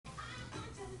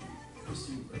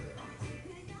Christine Weyrick.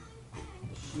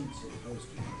 The sheets are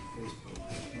posted on Facebook.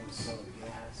 They want to sell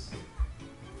gas.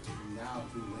 And now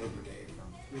through Labor Day from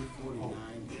 349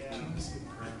 to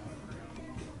current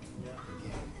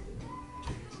again.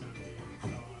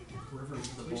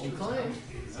 The bold claim.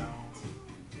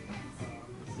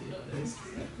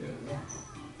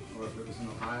 Or if it was in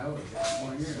Ohio or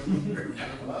California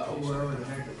or wherever the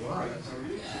heck it was.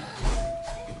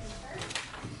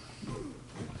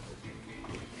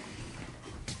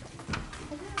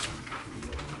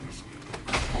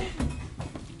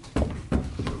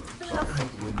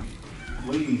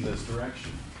 Leading this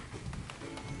direction.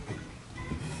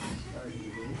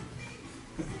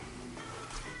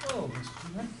 Oh, Mr.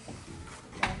 Chairman.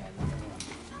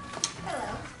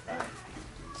 Hello.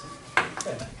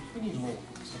 Hey, we need a little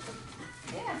something.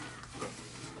 Yeah.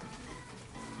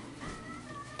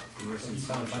 There some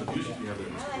sunshine. Usually you have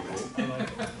it.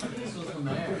 This was the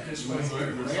mayor.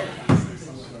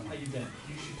 How you been?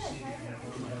 You should see me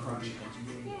have my project.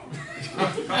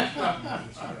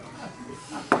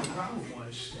 The problem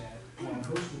was that most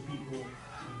of the people on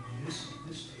this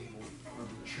table are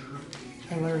mature,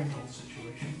 difficult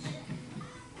situations.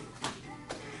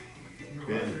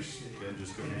 Ben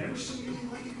just go ahead. Never seen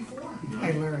anything like it before.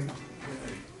 Hey Larry,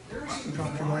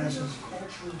 drop your glasses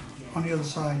on the other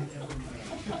side.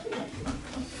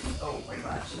 Oh, my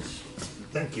glasses.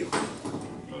 Thank you.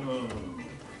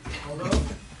 Although,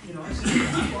 you know, I said,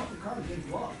 if you bought the car, get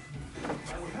glove.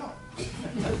 That would help.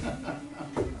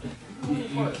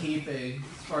 You keep a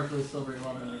sparkly silver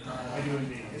glove in your car. I do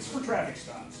indeed. It's for traffic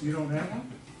stops. You don't have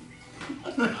one? I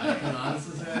can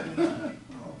honestly say I do not.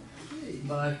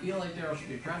 But I feel like Daryl should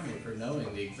be proud of me for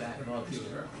knowing the exact glove he was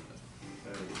wearing.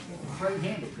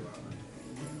 Right-handed glove.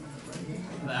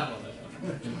 That one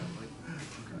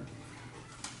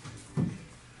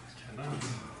I don't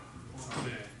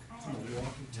know.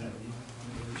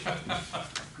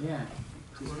 Yeah.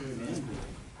 Just do it in.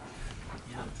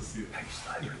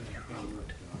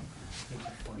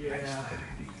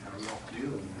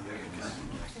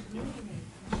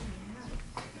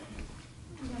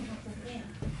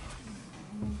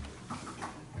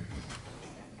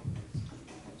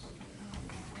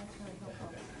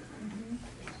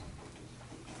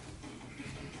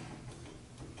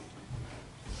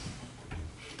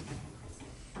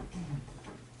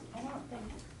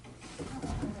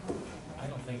 I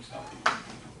don't think so.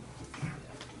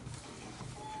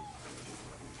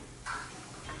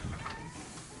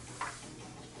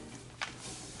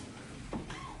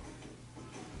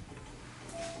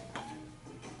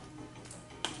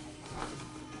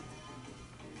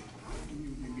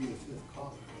 You'd be the fifth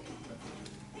caller.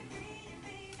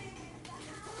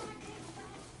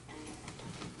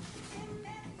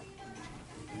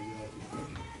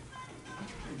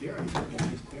 Gary took a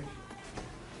nice picture.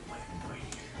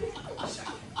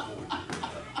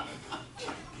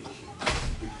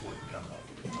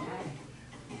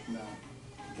 No.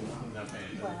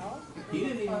 Well, He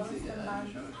didn't even close see the that.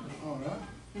 month, Oh, really?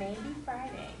 maybe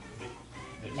Friday.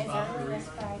 It's As not early real. as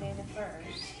Friday the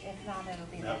 1st. If not, it'll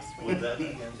be Now, next with week. that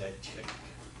again, that check,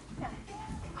 Yeah.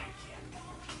 I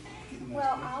can't.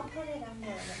 Well, I'll put it under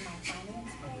my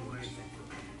finance page.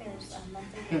 There's a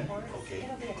monthly report. Okay.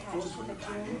 It'll be attached to the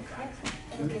June. Yep,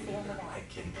 it'll be at the end of I that.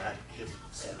 cannot give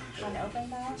On that open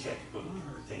balance? checkbook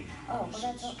thing. Oh, well,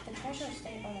 that's, the treasurer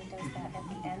state only does that at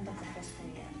the end of the fiscal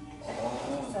year.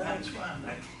 Oh, So that's they- fine.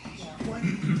 Yeah. Why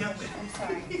didn't you tell me? I'm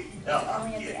sorry. It's No,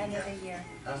 only at the end of yeah. the year.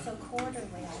 So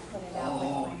quarterly, I'll put it out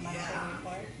with my monthly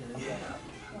report. Yeah,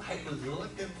 I was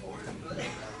looking for it, but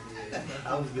I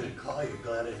was gonna call you,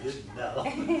 glad I didn't know.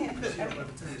 Let me tell you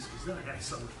this, because then I got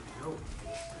something to go.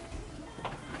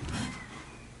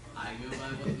 I go by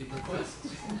what we request.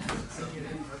 So, Okay,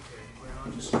 well,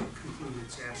 I'll just conclude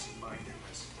it's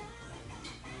absent-mindedness.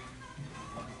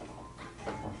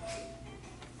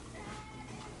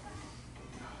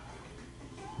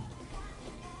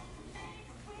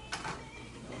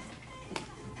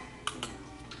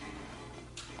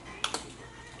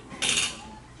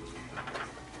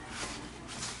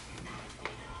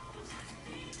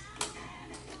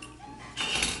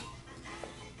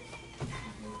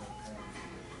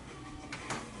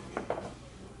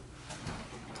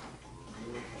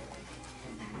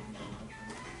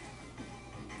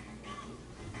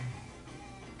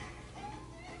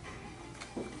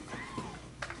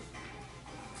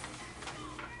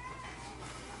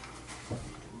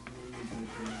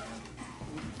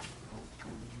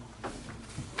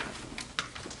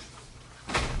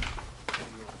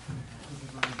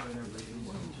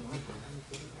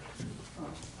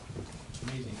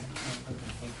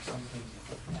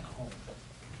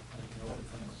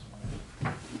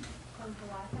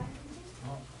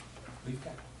 We've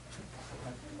got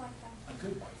Wi-Fi. a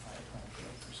good Wi-Fi at home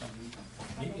for some reason.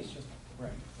 Maybe it's just,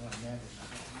 right, well, that is.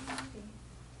 Maybe.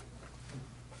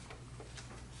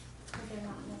 But they're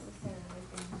not necessarily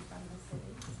being from the city,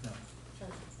 No. so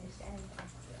it's anything.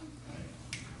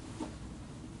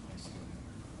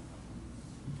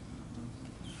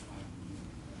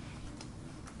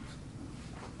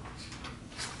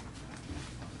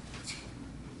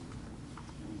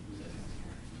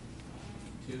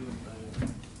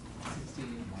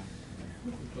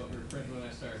 What we were printing when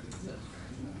I started.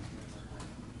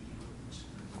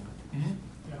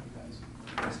 Yeah, guys.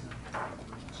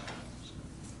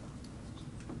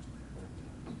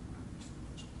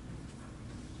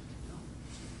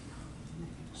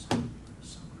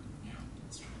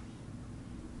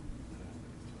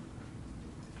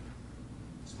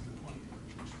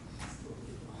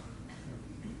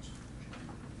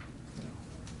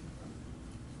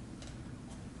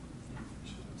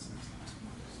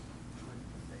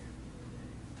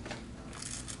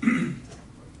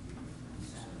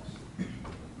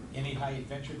 Any high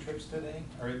adventure trips today,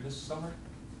 or this summer?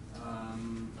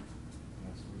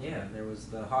 Yeah, there was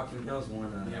the Hawking Hills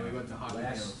one. Yeah, we went to Hawking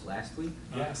Hills. last week.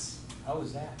 Yes. How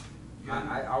was that?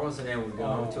 I wasn't able to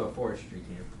go to a forestry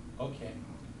camp. Okay.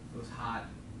 It was hot.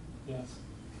 Yes.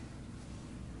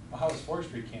 Well, how was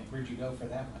forestry camp? Where'd you go for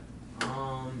that one?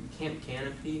 Camp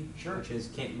Canopy, Sure. which is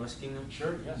Camp Muskingum.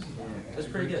 Sure, yes. Yeah, that's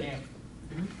pretty Great good. camp.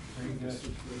 Very good.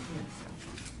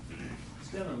 Is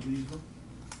that unreasonable?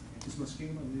 Is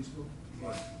Muskingum unreasonable?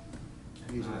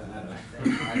 These are I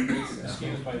think so.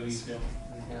 Schemes by Leesville.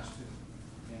 Yeah,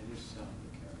 just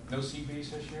the No sea base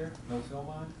this year? No film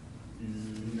on?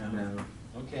 No.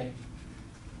 Okay.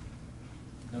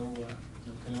 No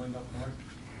canoeing up north?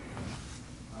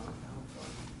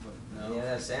 No. Yeah,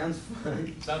 that sounds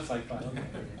fun. Sounds like fun. Okay.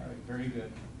 All right, very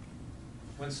good.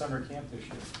 When's summer camp this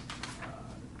year?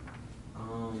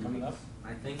 Coming up?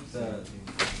 I think the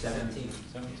 17th.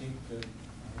 17th, good.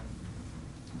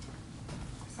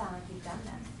 Sound like you've done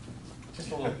that.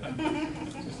 Just a little bit.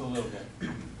 Just a little bit.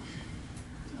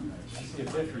 I see a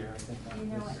fifth year, I think. You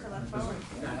know what to look forward to.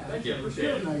 Thank you, appreciate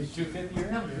it. Nice. Two fifth year?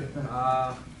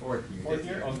 Fourth year. Fourth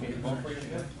year? Okay, both for your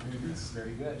fifth?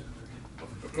 Very good.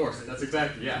 Of course, that's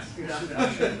exactly, yes.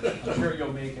 I'm sure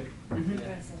you'll make it. No, you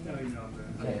know,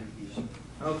 Okay.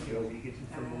 okay, you get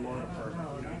from the law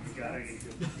department, you gotta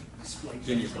display.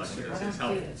 Genius lecture, it's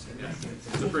helpful. Yeah.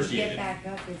 It's appreciated. Get back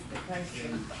up is the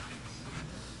question.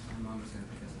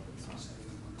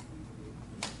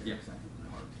 Yeah.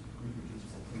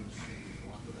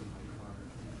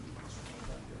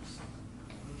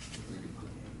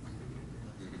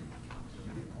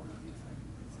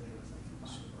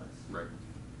 Right.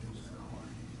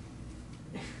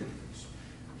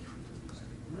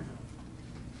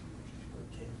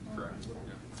 Correct,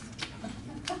 yeah.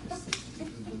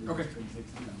 Okay.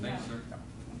 Thanks, sir.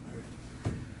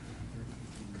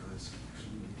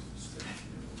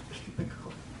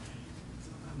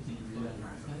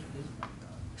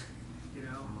 You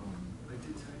know, I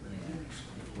did type it in.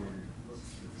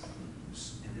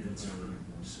 And then some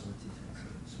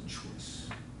choice.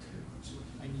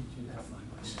 I need you to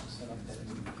set up that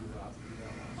new drop.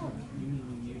 You mean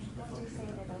when you say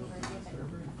that over, give it a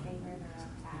favorite or a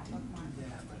bookmark.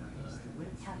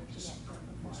 How did you get to it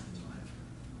before?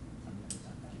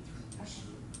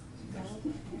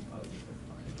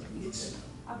 It's,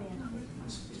 I'll be in.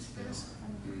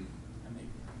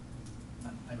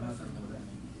 I'm not from the room,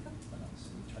 but I'll see,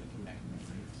 try to come back.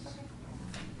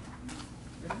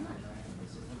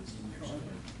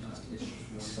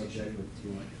 Subject with two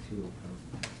opposing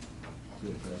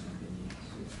opinions.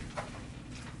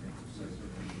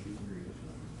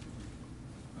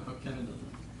 Kevin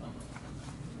doesn't follow up on that.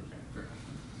 Okay, fair enough.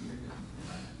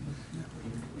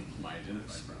 My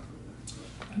identified properly.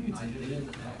 I did,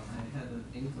 I had an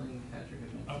inkling Patrick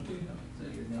had mentioned, so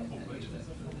your name, I used that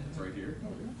for the It's right here.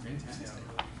 Fantastic.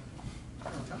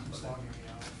 Just logging me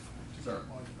out. Sir.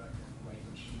 Log you back in, right.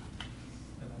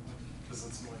 Because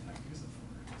that's what I use it for,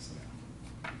 so.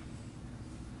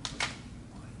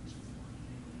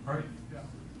 All right. Yeah.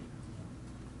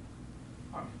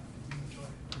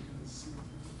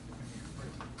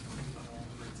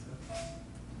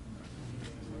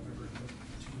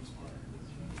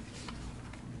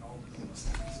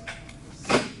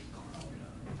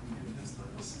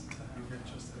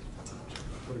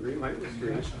 It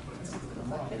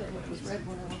was red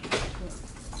when I went to school.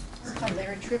 Hi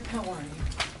Larry Tripp, how are you?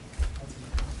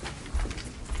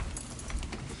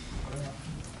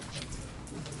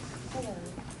 Hello.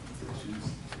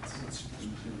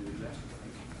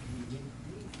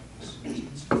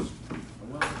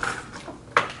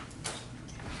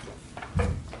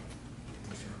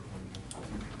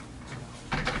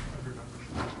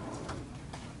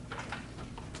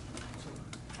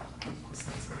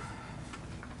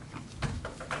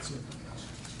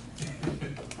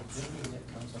 Moving on.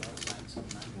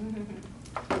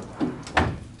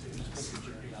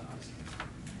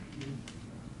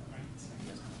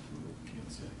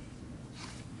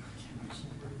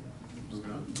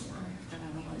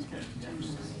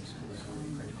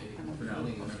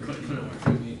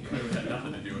 Clearly had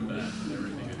nothing to do with that, and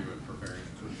everything to do with preparing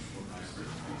for my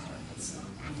first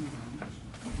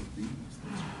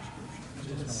Just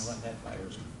gonna run that by her,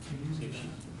 see if she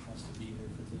wants to be there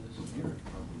for this hearing.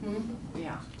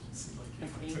 Yeah.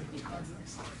 Okay.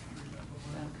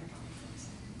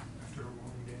 After a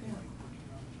long day.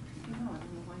 No, I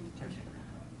don't know why you turned it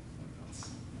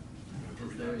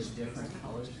Is there a different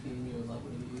color scheme you would like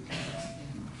me to use?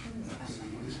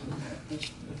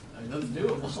 I know it's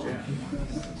doable.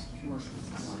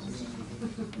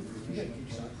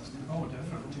 Oh,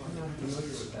 definitely.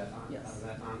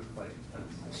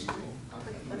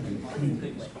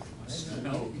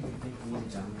 No.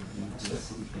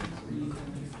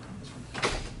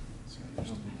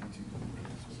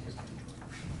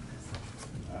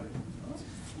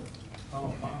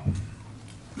 Oh, wow.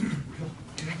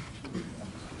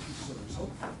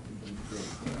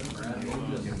 Brad,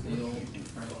 we'll just steal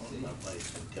privacy.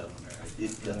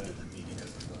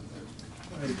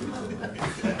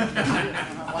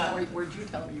 Where'd you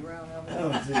tell me you were out? I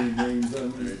don't see any names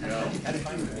on There you go.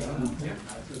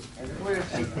 Where does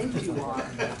she think you are?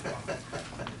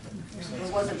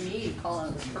 It wasn't me calling,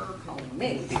 it was her calling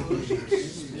me. I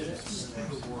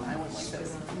went like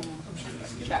this.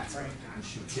 Check.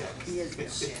 He is.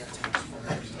 It's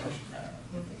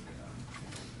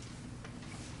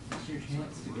your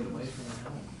chance to get away from the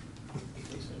helm.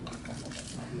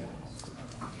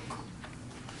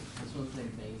 This one's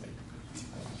named Daisy.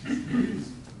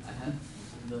 I had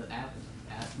the app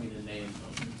asked me to name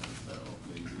them, so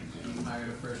we hired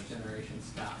a first generation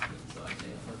Scotsman, so I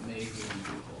named them Maisie and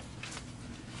Google.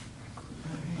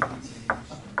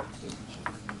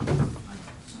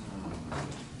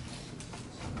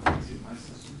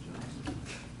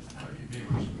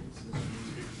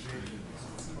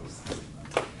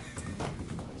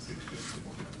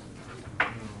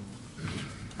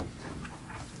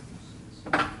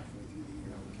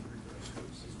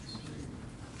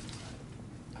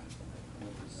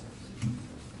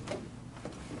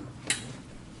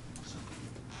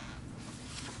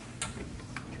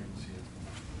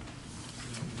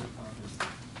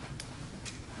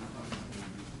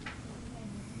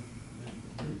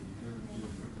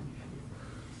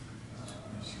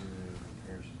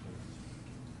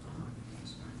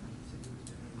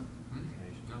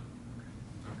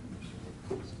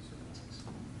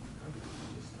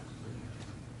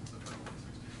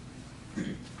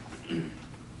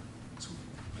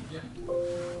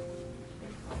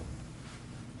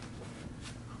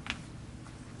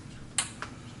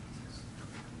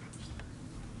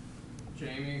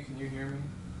 Jamie, can you hear me?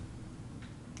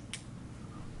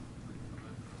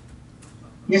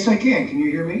 Yes, I can. Can you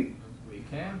hear me? We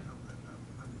can.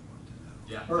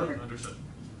 Yeah, Perfect. understood.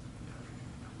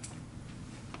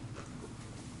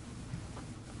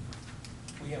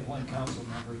 We have one council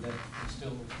member that is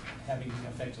still having the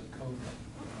effects of COVID.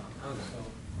 So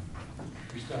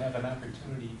we still have an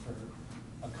opportunity for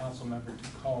a council member to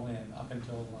call in up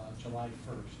until July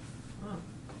 1st.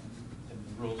 And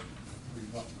the rules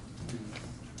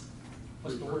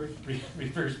what's the word?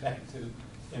 Reverse back to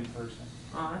in person.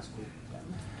 Oh, that's cool. Yeah.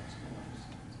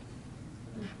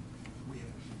 We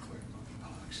haven't declared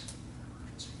monkeypox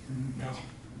emergency. No, no.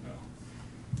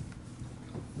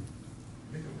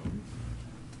 I think it will be.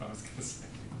 I was gonna say,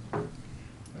 I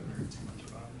haven't heard too much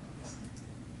about it, honestly.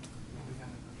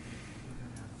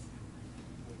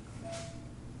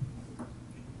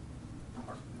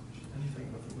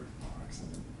 Anything with the word pox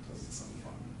doesn't sound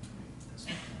fun to me.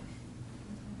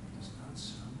 Does not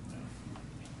sound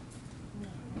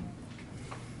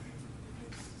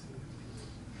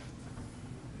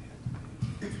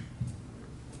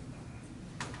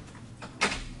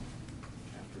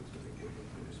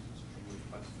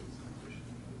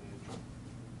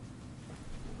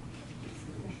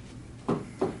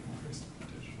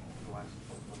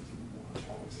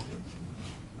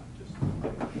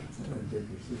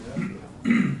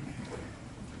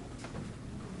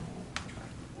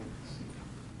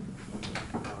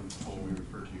Oh, we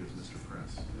refer to you as Mr.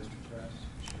 Press. Mr. Press.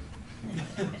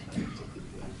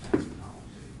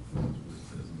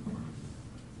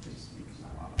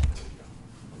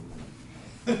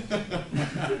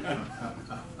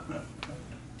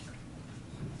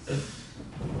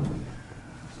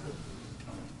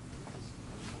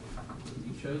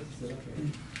 You chose to sit up here.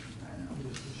 I know.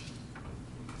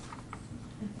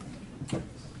 Sorry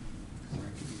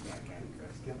to be back at it,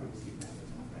 Chris.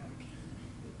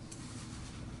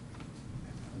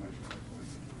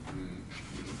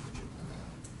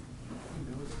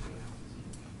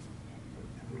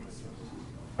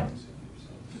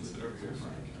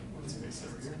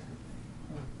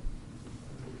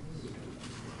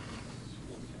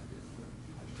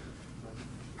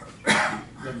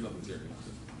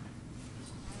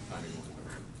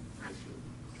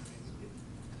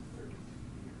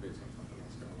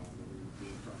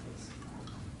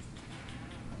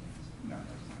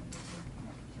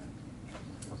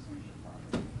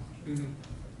 Mm-hmm.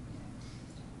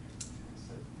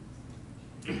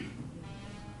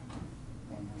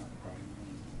 One more probably.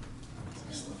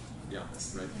 Yeah,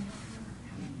 right.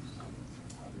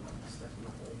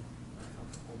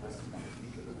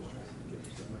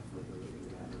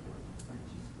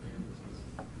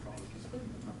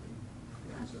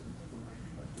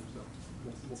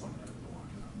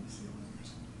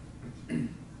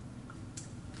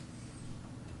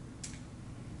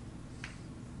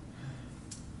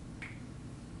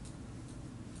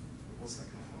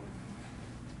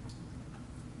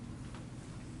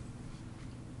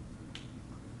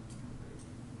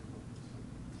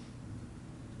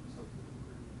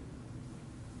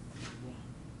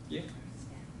 Yeah.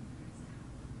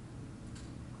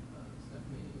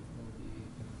 Stephanie will be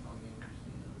calling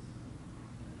Christina's,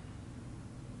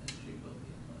 and she will be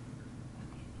in touch.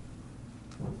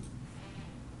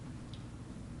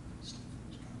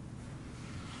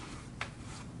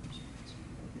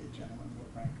 Okay, gentlemen,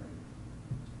 what rank are you?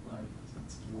 Life.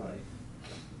 Life.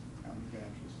 How many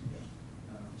badges do you get?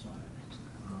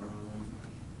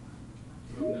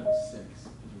 No, 6,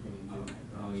 because we're gonna do.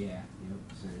 Oh, yeah, yep,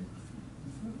 sorry.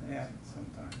 Yeah,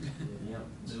 sometimes. Yep.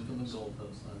 Moving the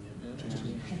goalpost on you.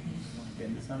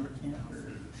 Been to summer camp or?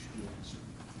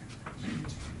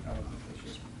 How was it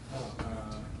this year?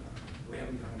 We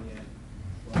haven't gone yet.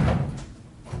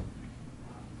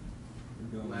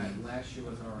 We're going. Last year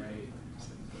was alright,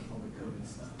 all the COVID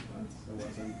stuff, but it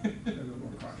wasn't. A little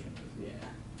more caution. Yeah.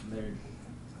 They're,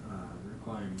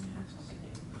 requiring masks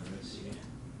this year.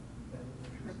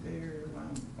 Are there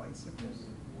bicycles?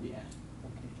 Yeah.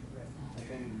 I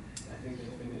think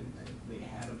they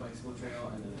had a bicycle trail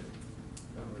and then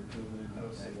over COVID,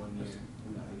 that 1 year,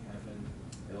 and nothing happened.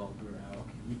 They all grew out,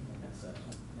 and so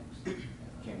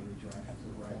can't really drive to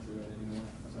ride through it anymore.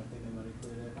 So I think they might have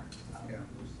cleared it. Yeah.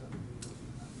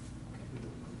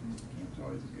 Camp's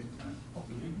always a good time.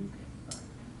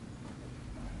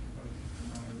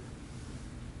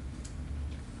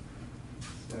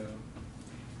 So,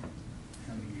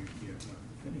 how many years do you have left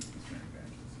to finish these current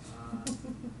badges?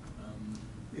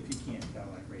 If you can't tell,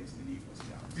 I raised an Eagle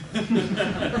Scout.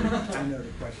 I know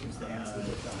the questions to answer,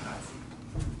 but the hot seat.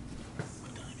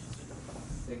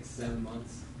 6, 7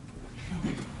 months. Do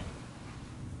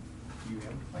you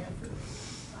have a plan for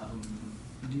this?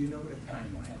 Do you know what a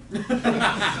timeline?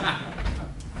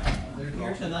 They're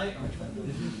here tonight.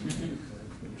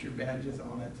 Put your badges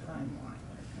on that timeline.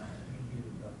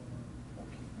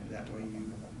 That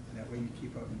way you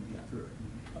keep up and get through it.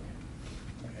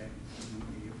 Okay? You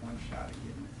get one shot at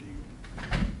getting it through.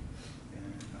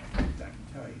 And I can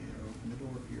tell you, it'll open the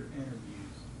door for your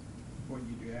interviews. What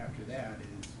you do after that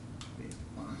is based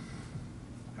upon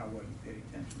how well you paid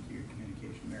attention to your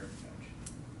communication merit touch.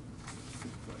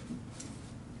 But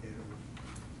it'll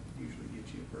usually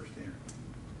get you a first interview.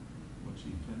 What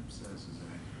Chief Kemp says is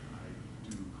that I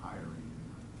do hiring in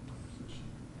my position,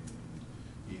 and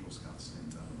Eagle Scouts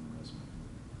stand out on the resume.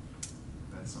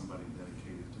 That's somebody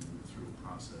dedicated to move through a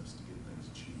process to get things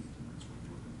achieved, and that's what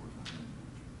we're looking for from them.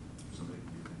 Somebody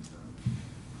can get things done,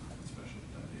 especially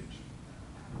at that age.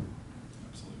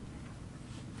 Absolutely.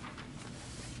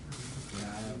 Yeah,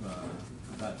 I have,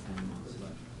 about 10 months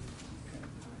left. Okay.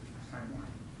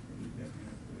 Timeline. It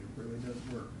really does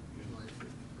work.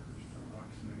 Watch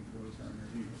some employees are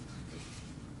interviewed.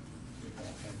 They've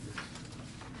all had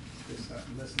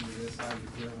listen to this out of the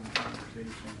grill and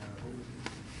conversation of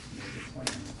make a plan,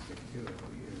 stick to it.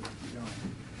 If you don't,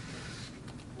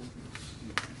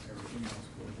 everything else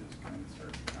will just kind of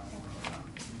start to count on and on.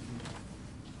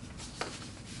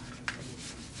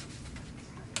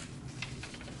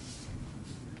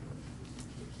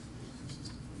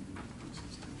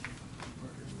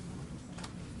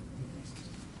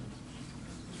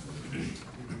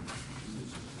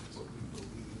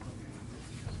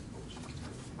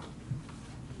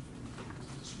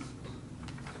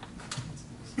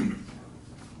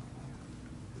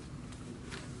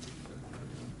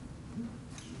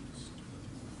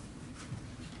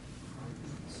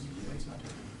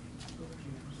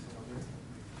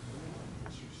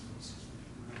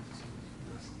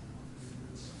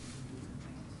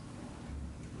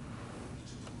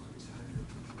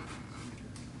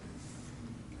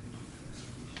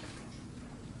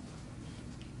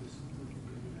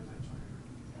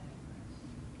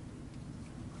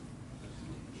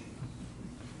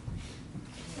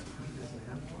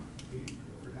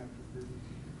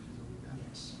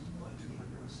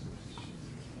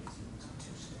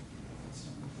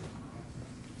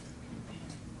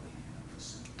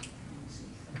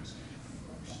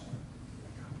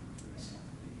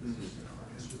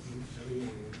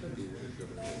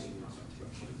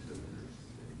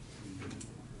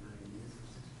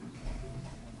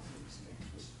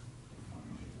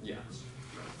 Yeah.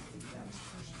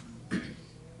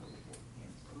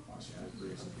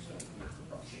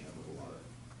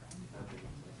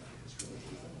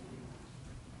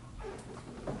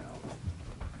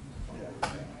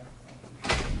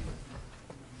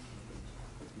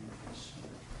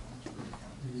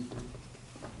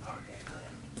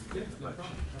 Yeah, no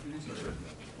problem. Happy to do so.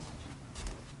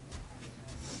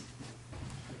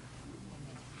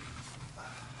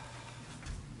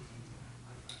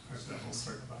 Alright, then we'll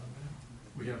start about it.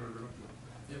 We have everyone.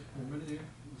 Yep, everybody there? I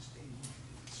don't know.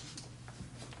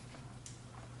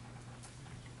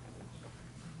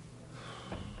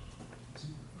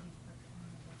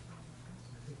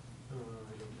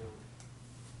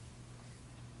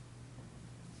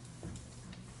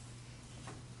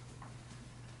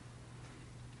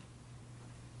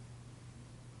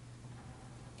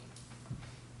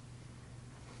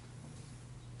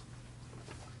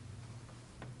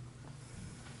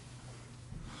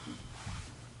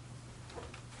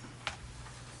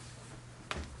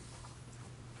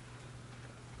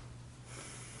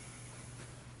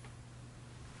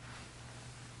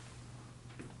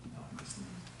 No, I'm just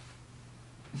leaving.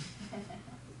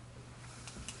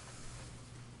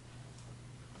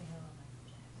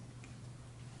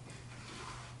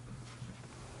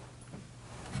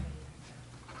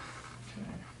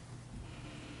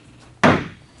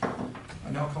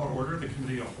 I now call to order the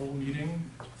committee of whole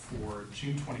meeting for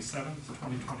June 27th,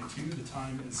 2022. The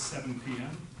time is 7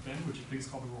 p.m. Ben, would you please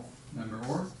call the roll? Member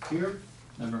Orr? Here.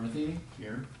 Member Matheny?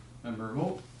 Here. Member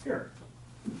Volt? Here.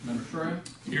 Member Troy?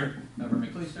 Here. Member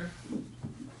McCleaster?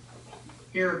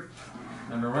 Here.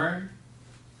 Member Werren?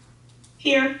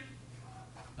 Here.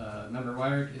 Member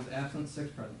Weyrick is absent,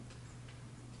 6 present.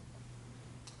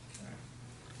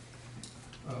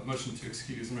 Motion to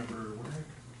excuse member Weyrick.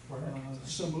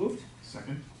 So moved?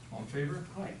 Second? All in favor?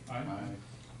 Aye. Aye.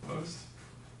 Opposed?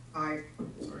 Aye.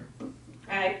 Sorry.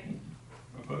 Aye.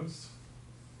 Opposed?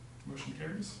 Motion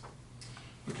carries.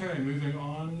 Okay, moving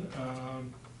on.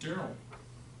 Daryl,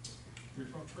 you're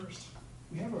up first.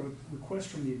 We have a request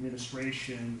from the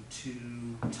administration to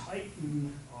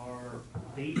tighten our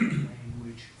abatement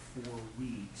language for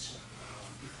weeds.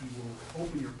 If you will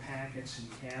open your packets and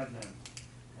you have them,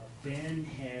 Ben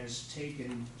has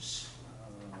taken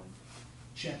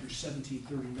chapter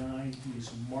 1739, he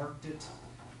has marked it,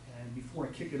 and before I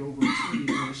kick it over to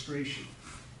the administration,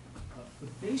 the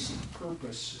basic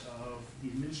purpose of the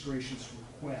administration's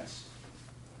request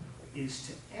is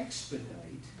to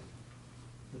expedite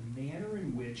the manner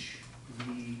in which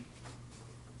we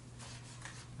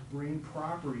bring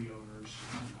property owners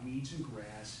with weeds and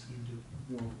grass into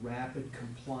more rapid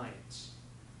compliance.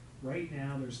 Right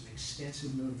now, there's an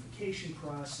extensive notification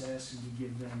process, and we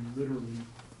give them literally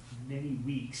many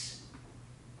weeks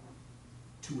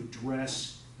to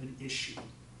address an issue.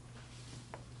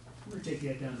 We're gonna take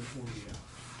that down to 48 hours.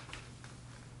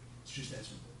 It's just that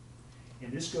simple.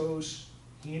 And this goes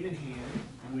hand in hand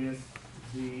with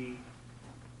the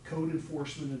code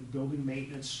enforcement and building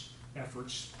maintenance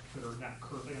efforts that are not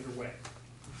currently underway.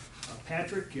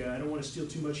 Patrick, I don't want to steal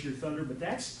too much of your thunder, but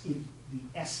that's in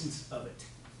the essence of it.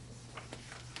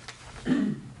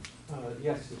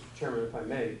 Yes, Mr. Chairman, if I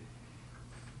may.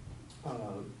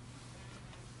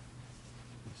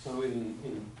 So in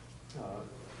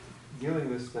dealing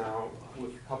this now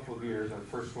with a couple of years, I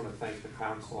first want to thank the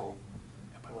council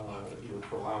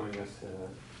for allowing us to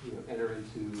enter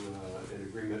into an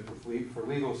agreement with for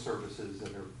legal services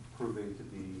that are proving to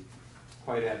be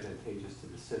quite advantageous to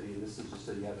the city. And this is just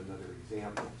yet another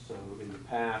example. So in the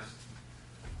past,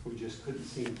 we just couldn't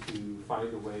seem to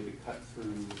find a way to cut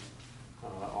through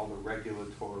all the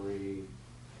regulatory,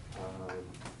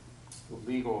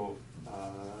 legal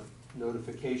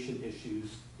notification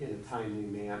issues in a timely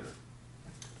manner.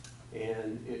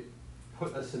 And it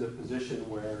put us in a position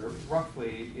where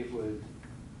roughly it would,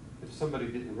 if somebody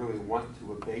didn't really want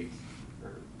to abate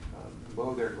or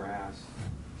mow their grass,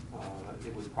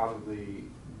 it would probably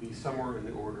be somewhere in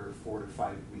the order of 4 to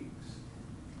 5 weeks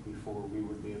before we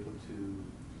would be able to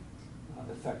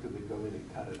effectively go in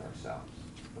and cut it ourselves.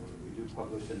 We do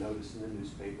publish a notice in the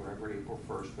newspaper every April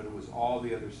 1st, but it was all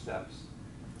the other steps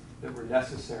that were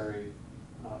necessary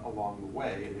along the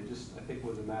way, and it just, I think,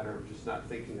 was a matter of just not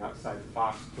thinking outside the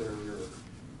box clearly or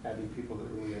having people that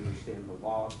really understand the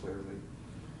law clearly.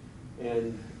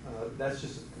 And that's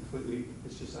just completely,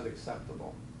 it's just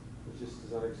unacceptable. It just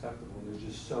is unacceptable. And there's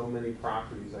just so many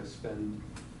properties I spend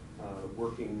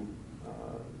working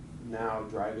now,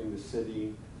 driving the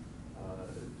city,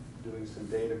 doing some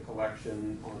data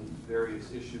collection on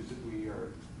various issues that we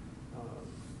are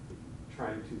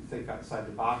trying to think outside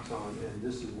the box on, and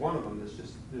this is one of them. That's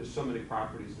just, there's so many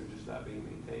properties that are just not being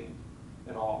maintained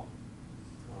at all,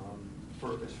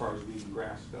 as far as weed and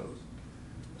grass goes.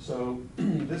 So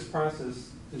this process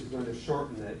is going to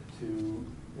shorten it to,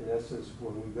 in essence,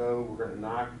 when we go, we're going to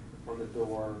knock on the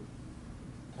door,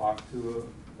 talk to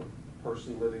a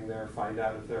person living there, find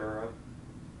out if they're a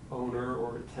owner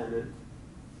or a tenant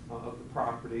of the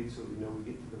property, so we know we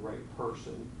get to the right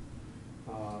person.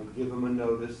 Give them a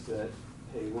notice that,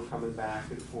 hey, we're coming back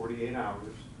in 48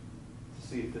 hours to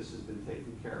see if this has been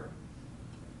taken care of.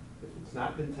 If it's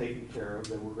not been taken care of,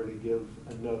 then we're going to give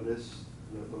a notice,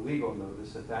 a legal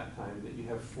notice at that time, that you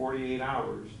have 48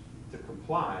 hours to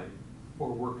comply, or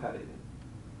we're cutting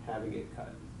it, having it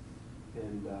cut.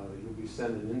 And you'll be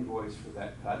sent an invoice for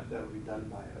that cut. That'll be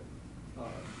done by a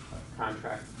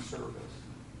contracted service.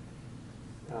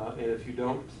 And if you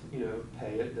don't,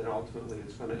 pay it, then ultimately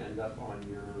it's going to end up on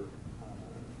your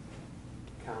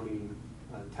county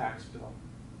tax bill,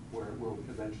 where it will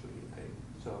eventually get paid.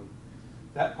 So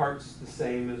that part's the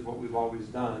same as what we've always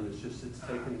done. It's just it's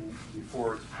taken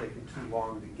too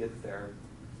long to get there.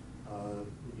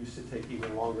 It used to take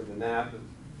even longer than that, but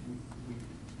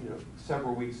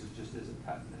several weeks just isn't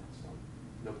cutting it. So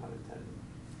no pun intended.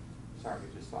 Sorry,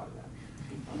 I just thought of that.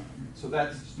 So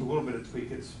that's just a little bit of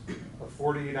tweak. It's a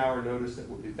 48-hour notice that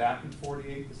we'll be back in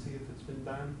 48 to see if it's been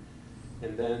done.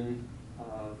 And then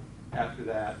after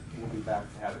that, we'll be back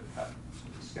to have it cut,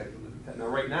 scheduled to be cut. Now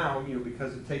right now,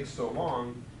 because it takes so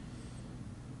long,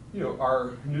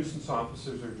 our nuisance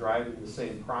officers are driving the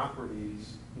same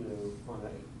properties, on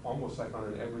almost like on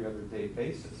an every other day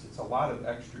basis. It's a lot of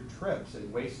extra trips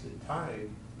and wasted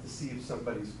time to see if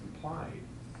somebody's complied,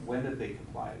 when have they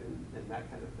complied, and that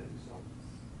kind of thing. So.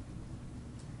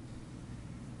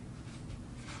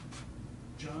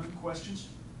 John, questions?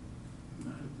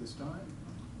 Not at this time.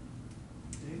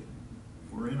 Dave?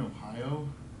 We're in Ohio,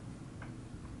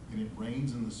 and it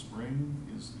rains in the spring.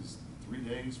 Is 3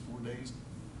 days, 4 days?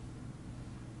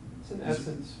 It's in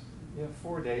essence,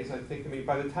 4 days, I think. I mean,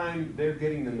 by the time they're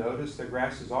getting the notice, their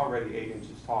grass is already 8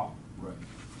 inches tall. Right.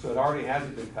 So it already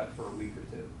hasn't been cut for a week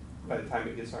or two by the time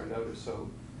it gets our notice. So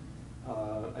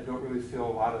I don't really feel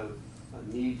a lot of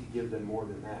need to give them more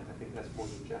than that. I think that's more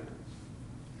than generous.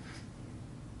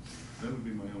 That would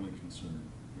be my only concern,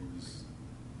 is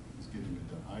getting it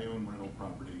done. I own rental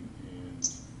property, and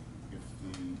if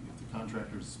the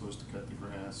contractor is supposed to cut the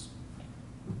grass,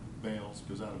 bails,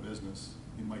 goes out of business,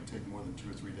 it might take more than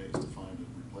 2 or 3 days to find a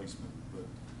replacement. But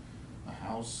a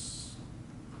house,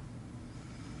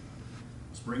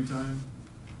 springtime,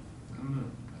 I don't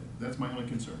know. That's my only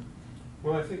concern.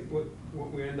 Well, I think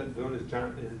what we end up doing is,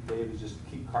 Dave, is just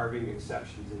keep carving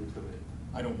exceptions into it.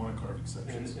 I don't want to carve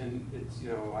exceptions. And it's,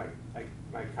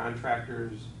 my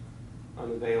contractor's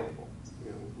unavailable.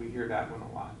 We hear that one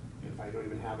a lot. If I don't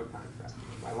even have a contractor,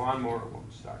 my lawnmower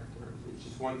won't start, or it's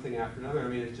just one thing after another. I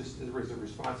mean, it's just, there is a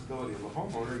responsibility of a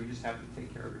homeowner. You just have to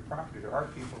take care of your property. There are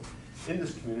people in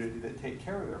this community that take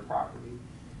care of their property,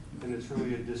 and it's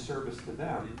really a disservice to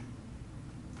them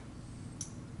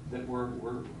that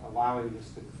we're allowing this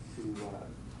to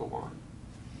go on.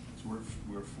 So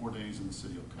we're 4 days and the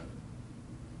city will cut it.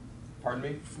 Pardon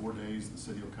me? 4 days, the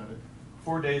city will cut it?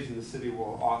 4 days and the city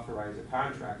will authorize a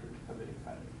contractor to come in and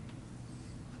cut it.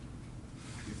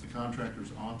 If the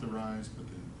contractor's authorized, but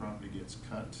the property gets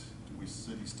cut, do we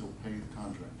city still pay the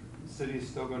contractor? The city is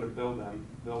still going to bill the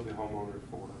homeowner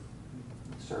for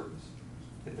service.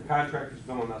 If the contractor's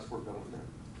billing us, we're billing them.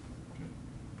 Okay.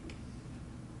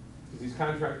 Because these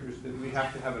contractors that we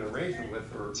have to have an arrangement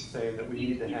with are saying that we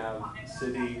need to have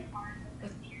city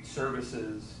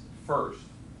services first.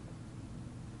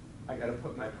 I got to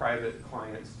put my private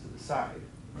clients to the side,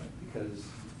 Right. because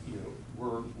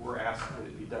we're asking that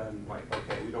it be done like,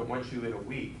 okay, we don't want you in a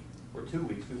week or 2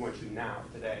 weeks. We want you now,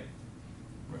 today.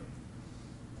 Right.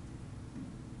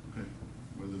 Okay.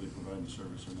 Whether they provide the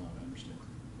service or not, I understand.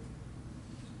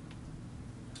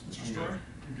 Mr. Story?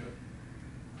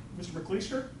 Mr.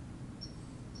 McCleaster?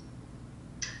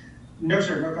 No,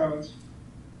 sir, no comments.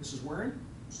 Mrs. Werren?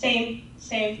 Same.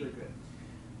 Very good.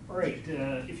 All right,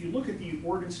 if you look at the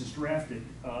ordinance as drafted,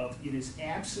 it is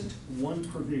absent one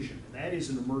provision, and that is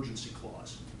an emergency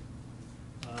clause.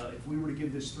 If we were to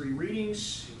give this 3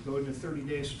 readings, it would go into 30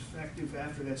 days effective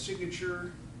after that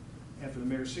signature. After the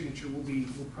mayor's signature, we'll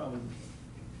probably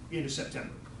be into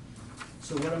September.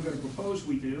 So what I'm going to propose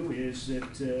we do is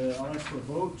that I'll ask for a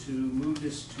vote to move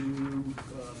this to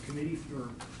committee, or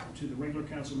to the regular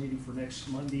council meeting for next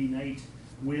Monday night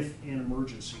with an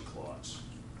emergency clause.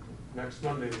 Next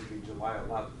Monday would be July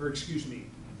 11th. Or excuse me,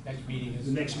 Next meeting is.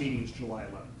 the next meeting is July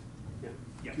 11th. Yeah.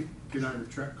 Yeah. Can our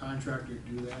contractor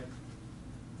do that?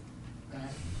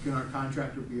 Can our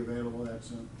contractor be available that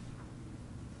soon?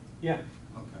 Yeah.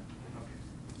 Okay.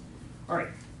 All right,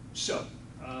 so,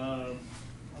 I'll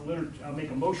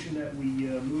make a motion that we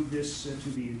move this to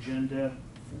the agenda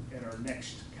at our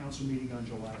next council meeting on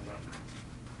July 11th.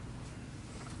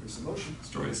 There's the motion.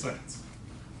 Story seconds.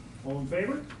 All in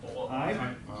favor?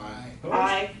 Aye. Aye.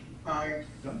 Opposed? Aye.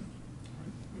 Done.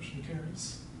 Motion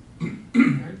carries. All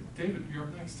right, David, you're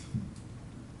up next.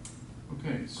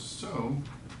 Okay, so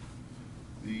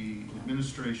the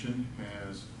administration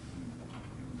has,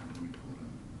 let me pull it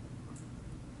up.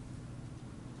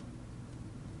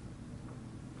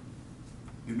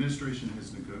 The administration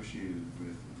has negotiated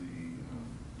with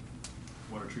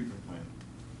the water treatment plant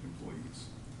employees,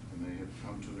 and they have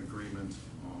come to an agreement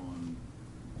on,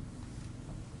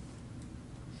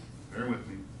 bear with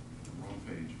me, the wrong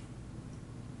page.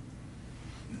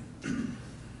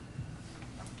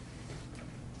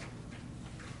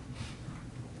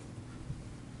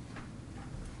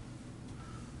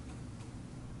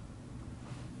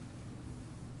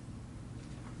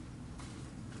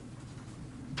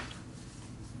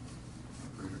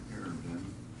 Error, Ben.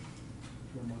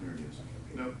 There it is.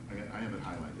 No, I have it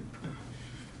highlighted.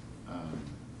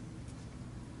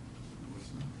 What's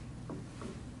not?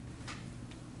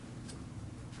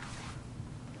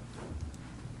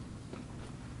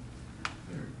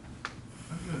 There.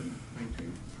 Oh, good. Thank you.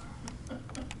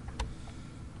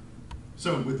 So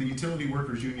with the Utility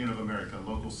Workers Union of America,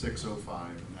 Local 605,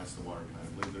 and that's the water plant,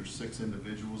 I believe there's 6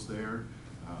 individuals there.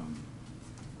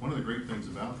 One of the great things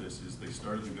about this is they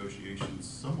started negotiations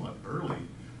somewhat early,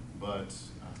 but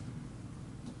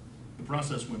the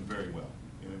process went very well.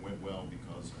 And it went well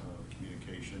because of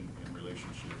communication and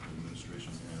relationship the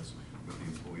administration has with the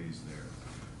employees there.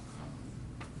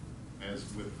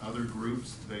 As with other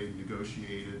groups, they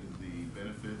negotiated the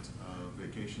benefit of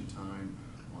vacation time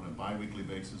on a bi-weekly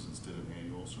basis instead of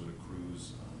annual, so it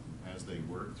accrues as they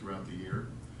work throughout the year.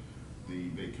 The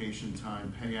vacation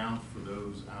time payout for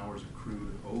those hours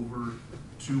accrued over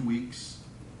 2 weeks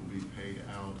will be paid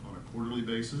out on a quarterly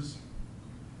basis.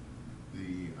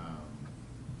 The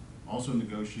also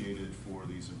negotiated for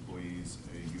these employees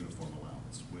a uniform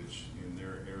allowance, which in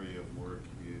their area of work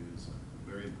is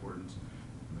very important.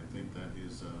 And I think that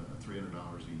is $300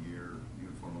 a year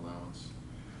uniform allowance.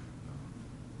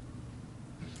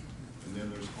 And then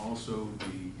there's also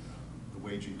the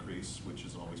wage increase, which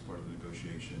is always part of the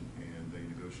negotiation, and they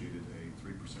negotiated a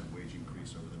 3% wage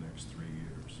increase over the next 3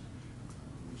 years,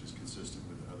 which is consistent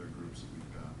with other groups that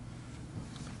we've got.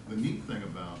 The neat thing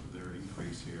about their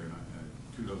increase here, and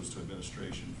kudos to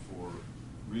administration for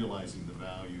realizing the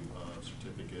value of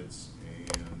certificates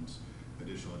and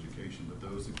additional education, but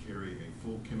those that carry a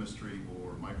full chemistry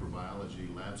or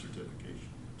microbiology lab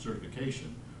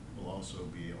certification will also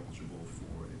be eligible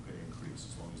for a pay increase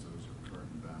as long as those are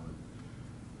current and valid.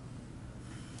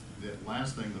 The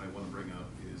last thing that I want to bring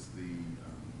up is the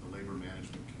labor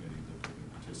management committee that we're going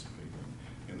to participate in.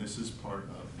 And this is part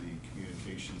of the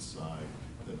communication side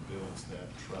that builds that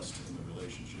trust in the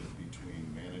relationship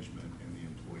between management and the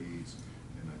employees.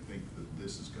 And I think that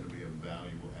this is going to be a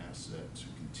valuable asset to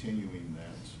continuing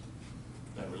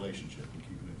that relationship and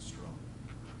keeping it strong.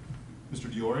 Mr.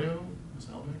 Diorio, Ms.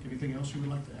 Albeck, anything else you would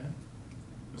like to add?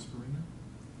 Ms. Farina?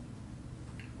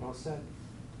 Well said.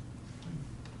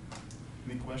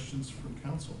 Any questions from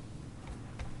council?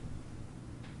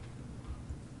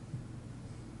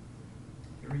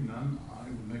 Hearing none, I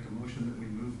would make a motion that we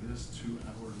move this to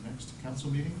our next council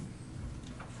meeting.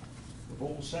 The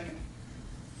vote will second.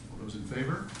 All those in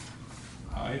favor?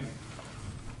 Aye.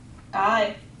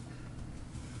 Aye.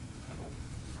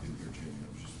 Didn't hear Jamie.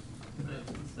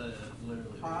 It's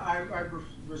literally. I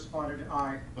responded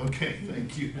aye. Okay,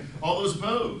 thank you. All those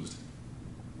opposed?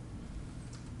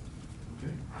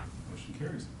 Okay, motion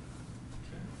carries.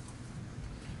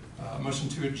 Okay. Motion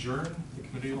to adjourn the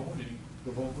committee of the whole meeting.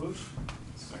 The vote moves.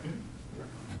 Second?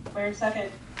 Where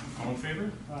second? All in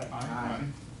favor? Aye. Aye.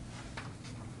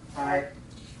 Aye. All right.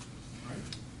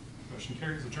 Motion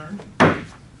carries. Adjourned. Give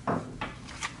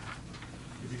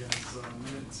you guys a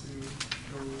minute to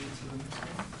go to the next one.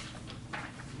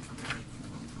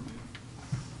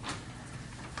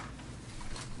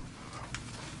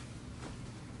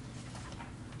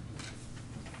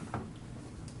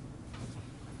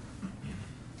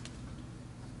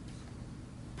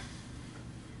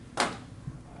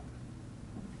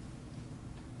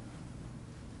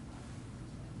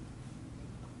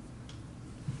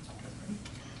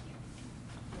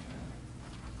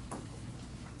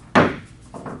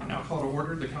 Call to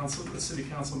order the City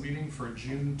Council meeting for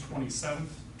June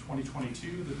 27th,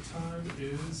 2022. The time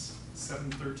is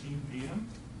 7:13 p.m.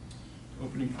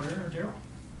 Opening prayer, Daryl.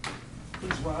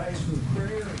 Please rise for the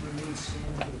prayer and remain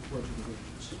standing for the Pledge of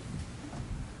Allegiance.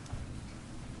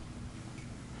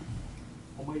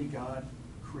 Almighty God,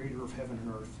 creator of heaven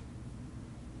and earth,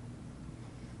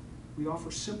 we offer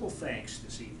simple thanks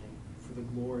this evening for the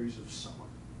glories of summer,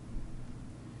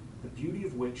 the beauty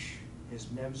of which has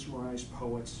mesmerized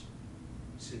poets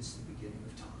since the beginning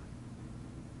of time.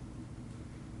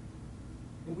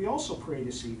 And we also pray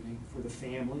this evening for the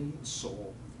family and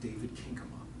soul of David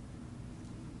Kinkema,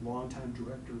 longtime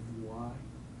director of UI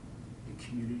and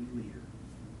community leader.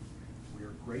 We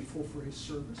are grateful for his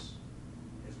service,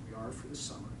 as we are for the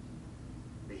summer.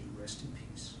 May he rest in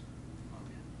peace.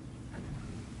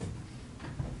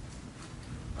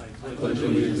 I pledge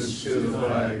allegiance to the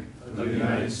flag of the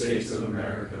United States of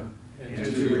America and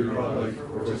to the republic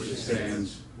for which it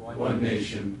stands, one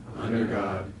nation, under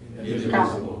God,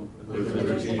 indivisible, with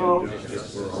liberty and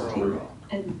justice for all.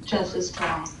 And justice for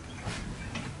all.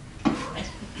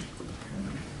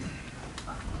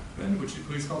 Ben, would you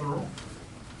please call the roll?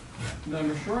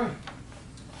 Member Shroy.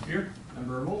 Here.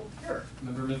 Member Holt. Here.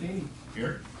 Member Matheny.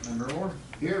 Here. Member Orr.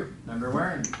 Here. Member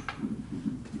Werren.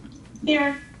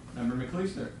 Here. Member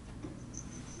McCleaster.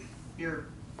 Here.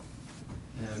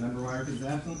 And Member Weyrick is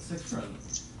absent, 6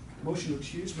 present. Motion to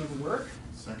excuse, Member Werrick.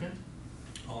 Second?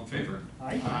 All in favor?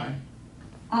 Aye.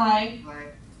 Aye.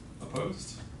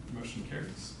 Opposed? Motion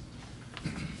carries.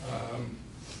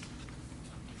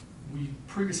 We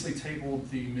previously tabled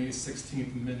the May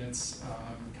 16th minutes.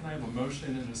 Can I have a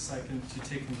motion and a second to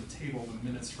take from the table the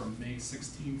minutes from May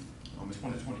 16th, I'll make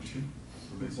that 2022?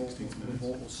 For May 16th minutes.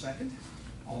 Revolt will second.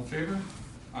 All in favor?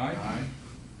 Aye.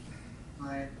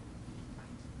 Aye.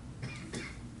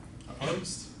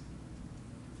 Opposed?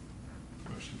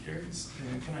 Motion carries.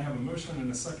 And can I have a motion and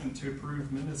a second to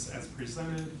approve minutes as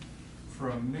presented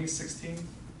from May 16th,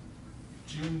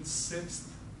 June 6th,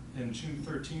 and June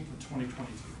 13th of 2022?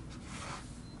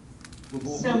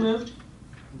 Revolt So moved.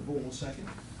 Revolt will second.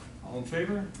 All in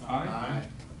favor? Aye.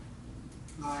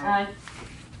 Aye.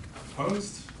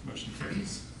 Opposed? Motion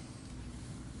carries.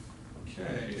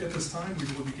 Okay, at this time, we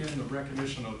will begin the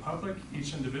recognition of the public.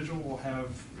 Each individual will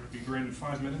be granted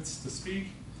 5 minutes to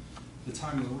speak. The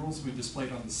time and the rules will be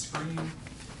displayed on the screen.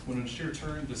 When it's your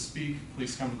turn to speak,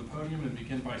 please come to the podium and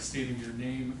begin by stating your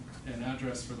name and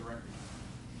address for the record.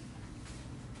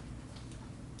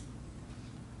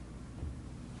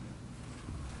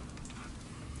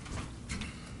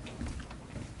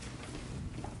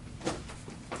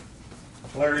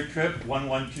 Larry Tripp,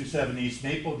 1127 East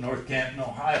Maple, North Canton,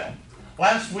 Ohio.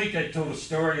 Last week I told a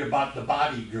story about the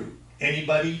body group.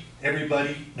 Anybody,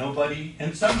 everybody, nobody,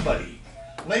 and somebody.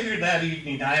 Later that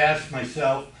evening I asked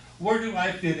myself, where do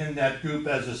I fit in that group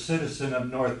as a citizen of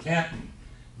North Canton?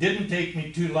 Didn't take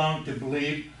me too long to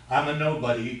believe I'm a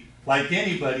nobody, like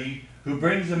anybody who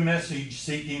brings a message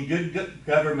seeking good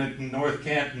government in North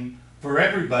Canton for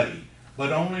everybody,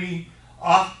 but only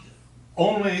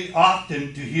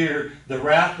often to hear the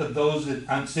wrath of those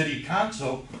on city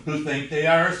council who think they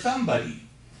are a somebody.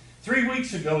 3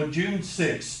 weeks ago, June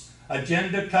 6th,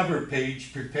 agenda cover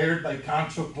page prepared by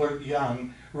Council Clerk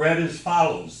Young read as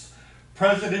follows.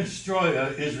 President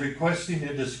Stroya is requesting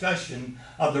a discussion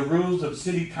of the rules of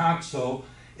city council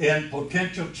and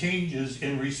potential changes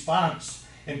in response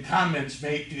and comments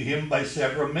made to him by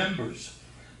several members.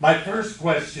 My first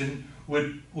question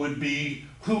would be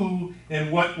who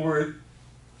and what were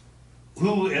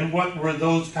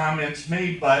those comments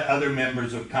made by other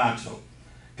members of council?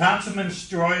 Councilman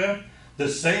Stroya, the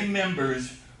same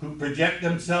members who project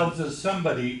themselves as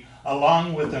somebody,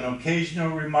 along with an occasional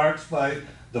remarks by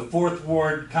the 4th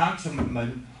Ward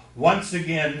councilman, once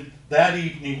again that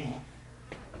evening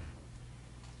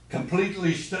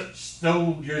completely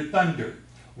stole your thunder.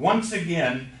 Once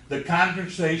again, the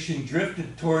conversation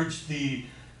drifted towards the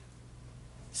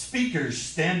speakers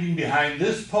standing behind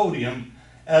this podium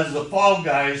as the fall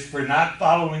guys for not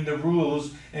following the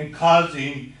rules and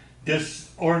causing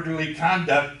disorderly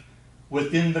conduct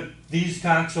within these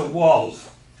council walls.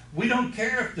 We don't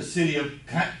care if the city of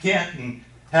Canton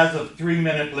has a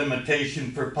 3-minute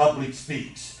limitation for public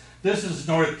speaks. This is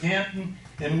North Canton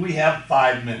and we have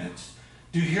 5 minutes.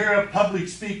 To hear a public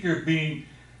speaker being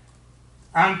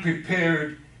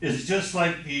unprepared is just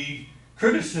like the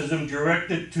criticism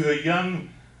directed to a young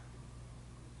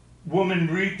woman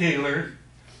retailer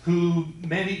who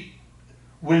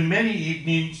when many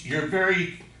evenings your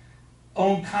very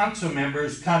own council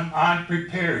members come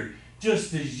unprepared,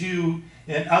 just as you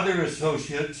and other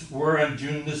associates were on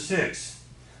June the 6th.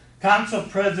 Council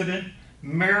President,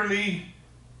 merely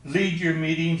lead your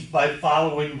meetings by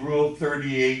following Rule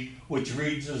 38, which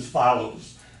reads as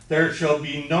follows. There shall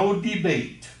be no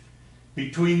debate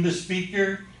between the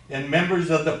speaker and members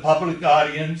of the public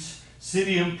audience,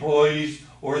 city employees,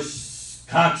 or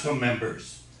council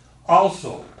members.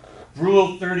 Also,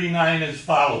 Rule 39 as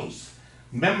follows.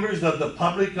 Members of the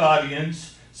public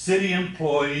audience, city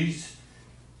employees,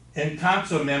 and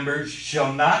council members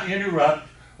shall not interrupt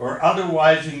or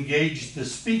otherwise engage the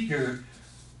speaker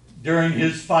during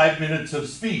his 5 minutes of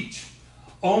speech.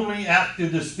 Only after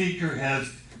the speaker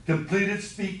has completed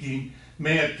speaking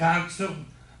may a council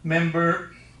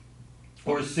member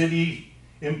or city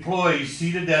employee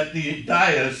seated at the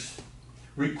dais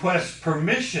request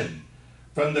permission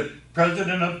from the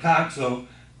president of council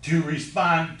to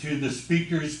respond to the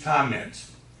speaker's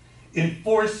comments.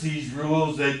 Enforce these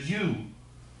rules that you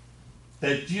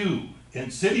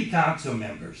and city council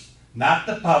members, not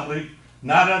the public,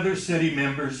 not other city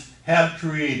members, have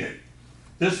created.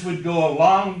 This would go a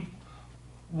long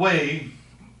way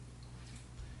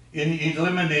in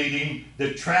eliminating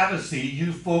the travesty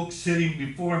you folks sitting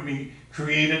before me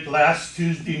created last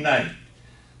Tuesday night.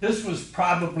 This was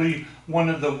probably one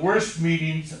of the worst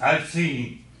meetings I've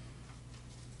seen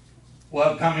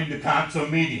while coming to council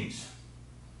meetings.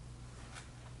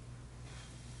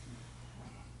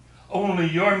 Only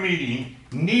your meeting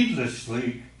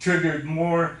needlessly triggered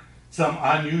some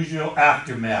unusual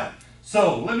aftermath.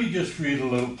 So let me just read a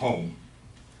little poem.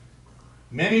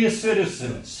 Many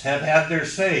Citizens have had their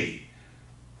say.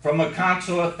 From a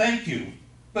council a thank you,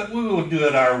 but we will do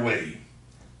it our way.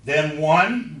 Then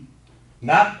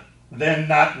not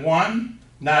one,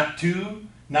 not two,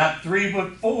 not three,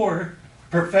 but four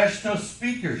professional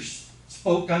speakers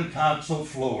spoke on council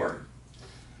floor.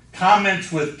 Comments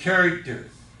with character,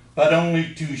 but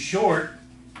only too short.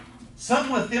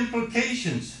 Some with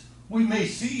implications. We may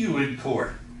see you in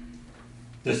court.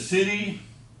 The city,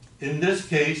 in this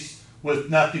case, with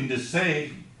nothing to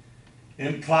say,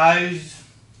 implies,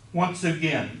 once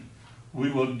again,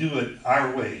 we will do it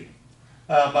our way.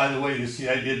 By the way, you see,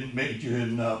 I didn't major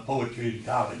in poetry in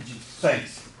college.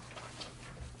 Thanks.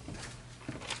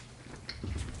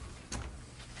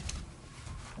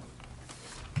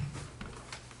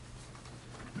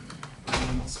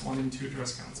 Anyone else wanting to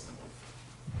address council?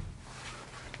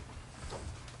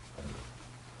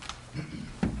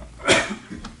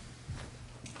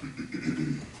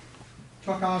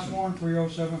 Chuck Osborne,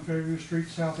 307 Fairview Street,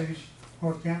 Southeast,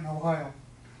 North Canton, Ohio.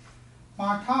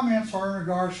 My comments are in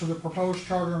regards to the proposed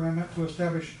charter amendment to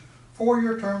establish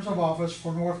 4-year terms of office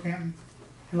for North Canton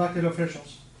elected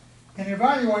officials. In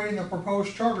evaluating the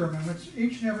proposed charter amendments,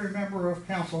 each and every member of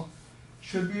council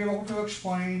should be able to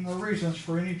explain the reasons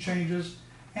for any changes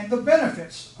and the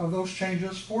benefits of those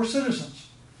changes for citizens.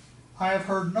 I have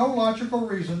heard no logical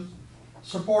reason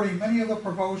supporting many of the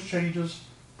proposed changes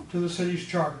to the city's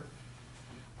charter.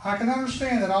 I can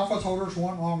understand that office holders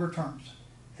want longer terms.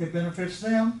 It benefits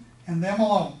them and them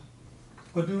alone.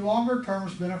 But do longer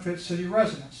terms benefit city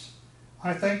residents?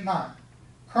 I think not.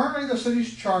 Currently, the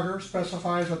city's charter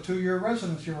specifies a 2-year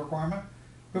residency requirement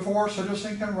before a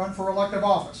citizen can run for elective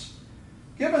office.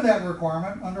 Given that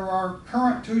requirement, under our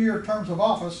current 2-year terms of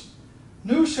office,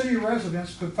 new city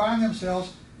residents could find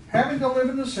themselves having to live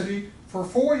in the city for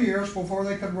 4 years before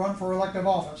they could run for elective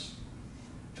office.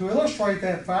 To illustrate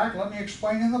that fact, let me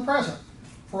explain in the present.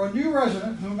 For a new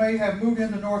resident who may have moved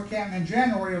into North Canton in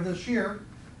January of this year,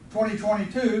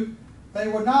 2022, they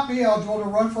would not be eligible to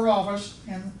run for office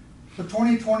in the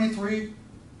 2023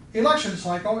 election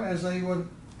cycle, as they would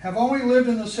have only lived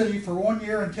in the city for 1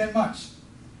 year and 10 months.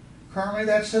 Currently,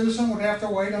 that citizen would have to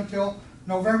wait until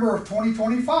November of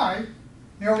 2025,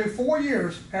 nearly 4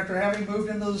 years after having moved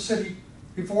into the city,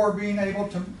 before being able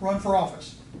to run for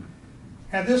office.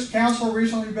 Had this council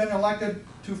recently been elected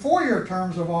to 4-year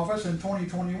terms of office in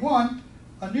 2021,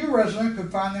 a new resident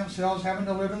could find themselves having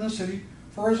to live in the city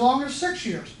for as long as 6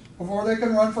 years before they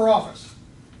can run for office.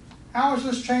 How is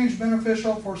this change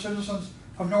beneficial for citizens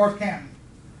of North Canton?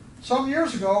 Some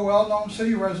years ago, well-known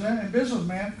city resident and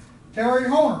businessman Terry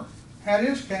Honer had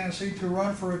his candidacy to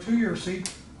run for a 2-year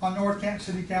seat on North Canton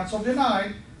City Council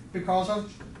denied because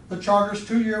of the charter's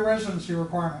 2-year residency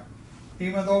requirement.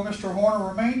 Even though Mr. Horner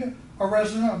remained a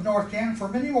resident of North Canton for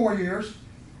many more years,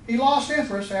 he lost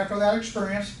interest after that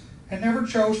experience and never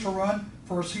chose to run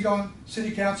for a seat on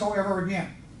City Council ever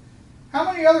again.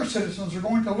 How many other citizens are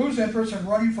going to lose interest in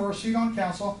running for a seat on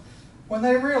council when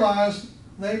they realize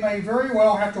they may very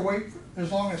well have to wait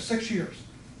as long as 6 years?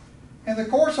 In the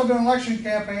course of an election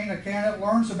campaign, a candidate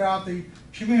learns about the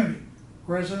community.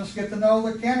 Residents get to know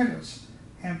the candidates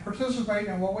and participate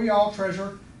in what we all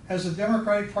treasure as the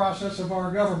democratic process of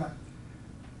our government.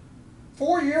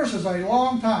 4 years is a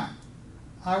long time.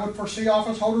 I would foresee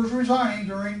office holders resigning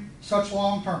during such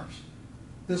long terms.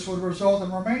 This would result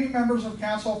in remaining members of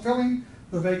council filling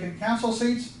the vacant council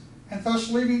seats and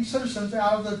thus leaving citizens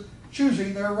out of the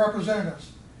choosing their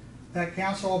representatives. That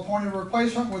council-appointed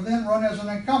replacement would then run as an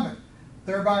incumbent,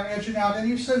 thereby edging out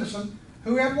any citizen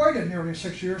who had waited nearly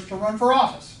 6 years to run for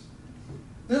office.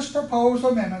 This proposed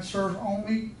amendment serves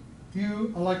only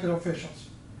you elected officials.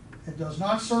 It does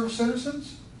not serve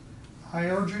citizens. I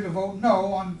urge you to vote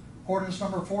no on ordinance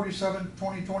number 47,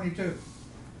 2022.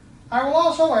 I will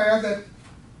also add that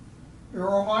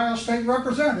your Ohio State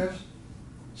representatives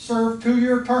serve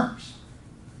 2-year terms.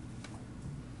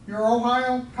 Your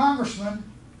Ohio congressman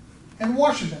in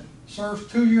Washington serves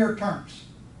 2-year terms.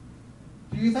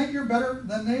 Do you think you're better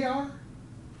than they are?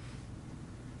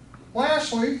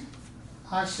 Lastly,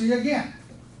 I see again,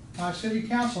 my city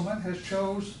councilman has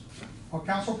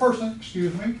councilperson,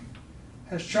 excuse me,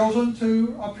 has chosen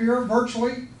to appear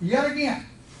virtually yet again.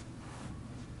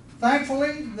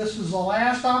 Thankfully, this is the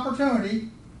last opportunity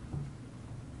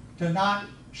to not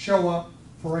show up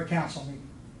for a council meeting.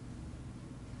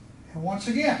 And once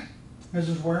again,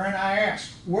 Mrs. Werren, I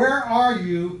ask, where are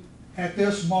you at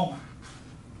this moment?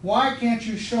 Why can't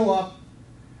you show up?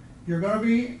 You're going to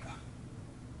be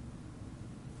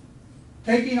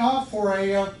taking off for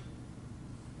a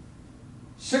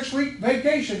 6-week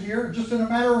vacation here just in a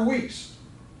matter of weeks.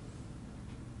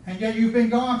 And yet you've been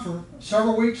gone for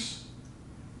several weeks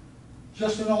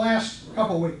just in the last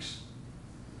couple weeks.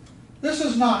 This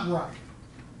is not right.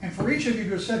 And for each of you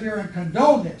to sit here and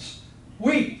condone this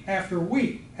week after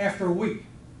week after week.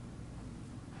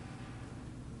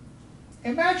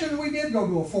 Imagine we did go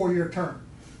to a 4-year term.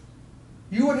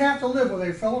 You would have to live with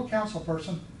a fellow council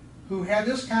person who had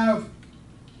this kind of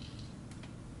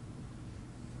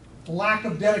lack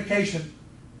of dedication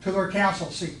to their council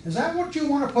seat. Is that what you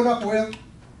want to put up with?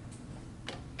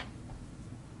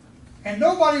 And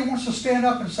nobody wants to stand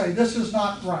up and say, this is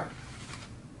not right.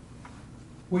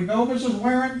 We know Mrs.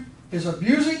 Werren is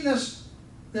abusing this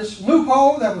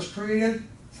loophole that was created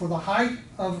for the height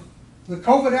of the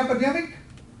COVID epidemic.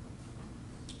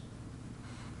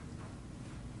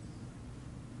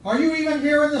 Are you even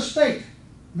here in the state,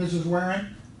 Mrs.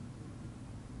 Werren?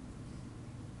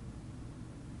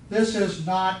 This is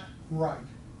not right.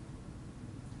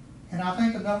 And I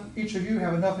think each of you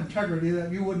have enough integrity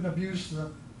that you wouldn't abuse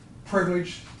the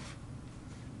privilege.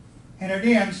 And it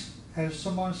ends, as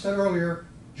someone said earlier,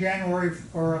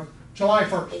 July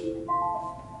 1st.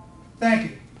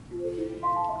 Thank you.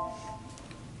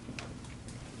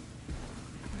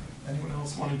 Anyone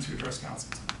else wanting to address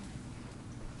council?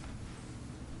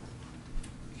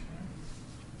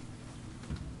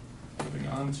 Okay. Moving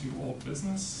on to old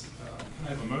business. Can I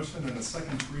have a motion and a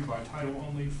second to read by title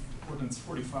only ordinance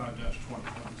 45-2022?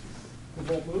 The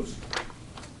vote moves.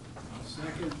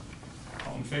 Second.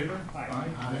 All in favor? Aye.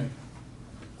 Aye.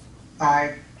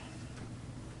 Aye.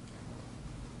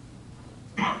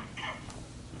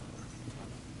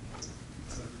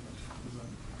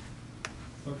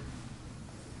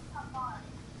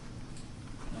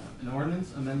 An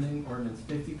ordinance amending ordinance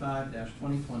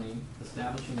 55-2020,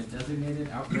 establishing a designated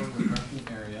outdoor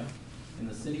refreshment area in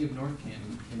the city of North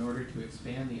Canton in order to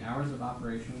expand the hours of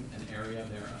operation and area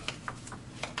thereof.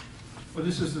 Well,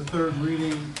 this is the third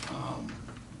reading.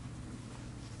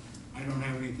 I don't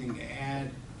have anything to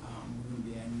add. We're going to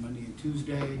be adding Monday and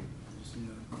Tuesday. Just,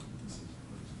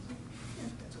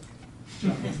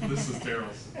 This is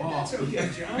Daryl's. That's okay,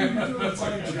 John. You're doing a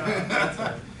fine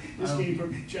job.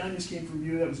 This came from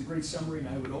you. That was a great summary, and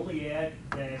I would only add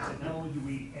that not only do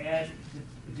we add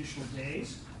additional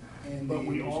days, but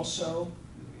we also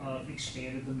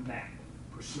expanded the map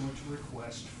pursuant to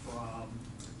request from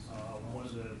one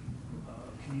of the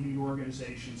community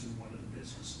organizations and one of the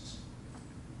businesses.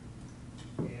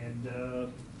 And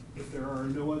if there are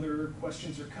no other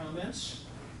questions or comments,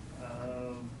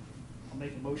 I'll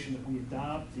make a motion that we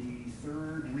adopt the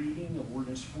third reading of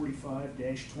ordinance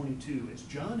 45-22 as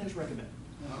John has recommended.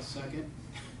 I'll second.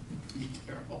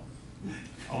 Terrible.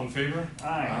 All in favor?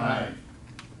 Aye.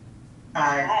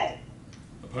 Aye.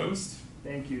 Opposed?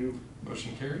 Thank you.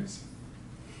 Motion carries.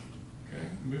 Okay,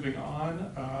 moving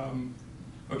on.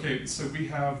 Okay, so we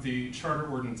have the charter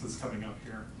ordinances coming up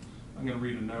here. I'm going to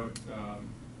read a note. I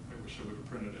wish I would have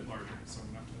printed it larger, so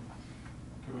I'm going to have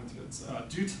to go into it.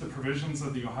 Due to the provisions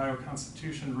of the Ohio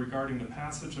Constitution regarding the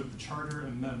passage of the charter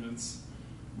amendments,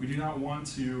 we do not want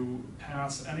to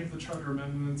pass any of the charter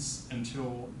amendments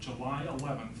until July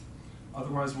 11th.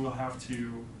 Otherwise, we'll have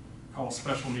to call a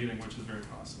special meeting, which is very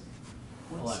costly.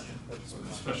 Election.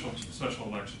 Special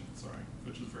election, sorry,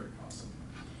 which is very costly.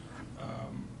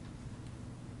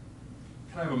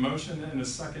 Can I have a motion and a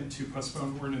second to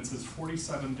postpone ordinances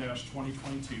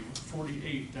 47-2022,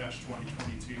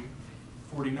 48-2022,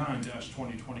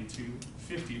 49-2022,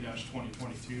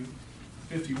 50-2022,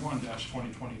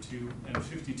 51-2022, and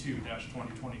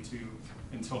 52-2022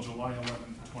 until July 11th,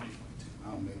 2022.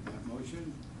 I'll make that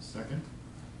motion. Second?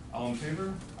 All in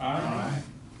favor? Aye.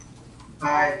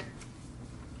 Aye.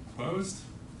 Opposed?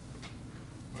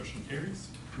 Motion carries.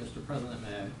 Mr. President,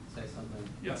 may I say something?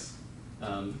 Yes.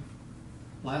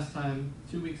 Last time,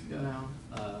 2 weeks ago now,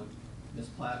 Ms.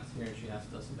 Platt was here and she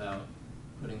asked us about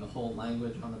putting the whole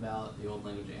language on the ballot, the old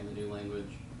language and the new language.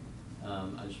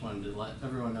 I just wanted to let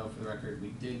everyone know for the record, we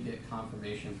did get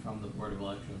confirmation from the Board of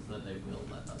Elections that they will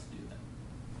let us do that.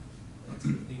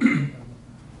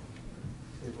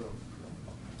 They will.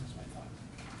 That's my thought.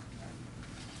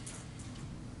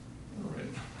 All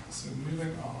right, so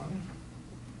moving on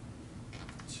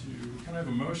to, can I have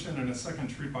a motion and a second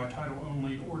to read by title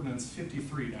only ordinance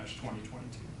 53-2022?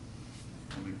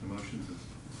 I'll make the motion to.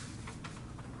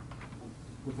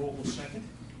 Revolt will second.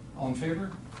 All in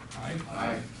favor? Aye.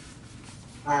 Aye.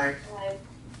 Aye.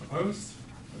 Opposed?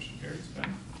 Motion carries.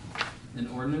 Ben? An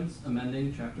ordinance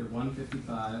amending Chapter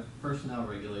 155 Personnel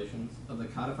Regulations of the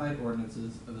Codified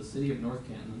Ordinances of the City of North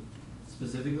Canton,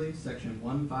 specifically Section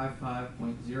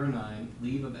 155.09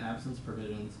 Leave of Absence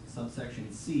Provisions, subsection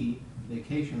C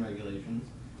Vacation Regulations,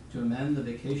 to amend the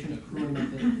vacation accrual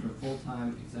method for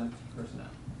full-time exempt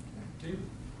personnel. David?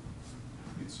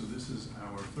 Okay, so this is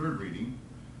our third reading,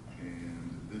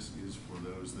 and this is for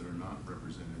those that are not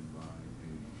represented by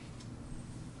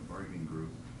a bargaining group,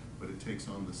 but it takes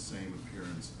on the same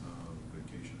appearance of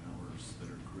vacation hours that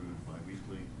are accrued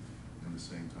biweekly and the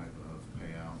same type of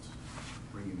payout,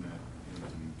 bringing that in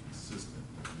to be consistent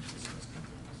with the assessment.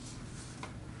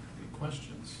 Any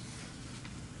questions?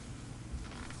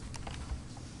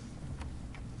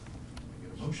 Can I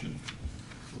get a motion?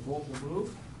 Revolt will move.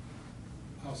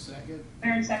 I'll second.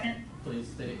 Werren second. Please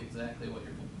state exactly what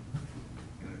you're thinking.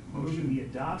 Can I have a Moving motion? the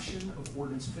adoption of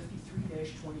ordinance 53-22.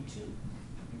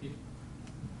 Thank you.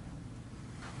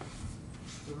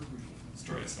 Third reading.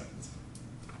 Story seconds.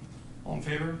 All in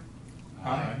favor?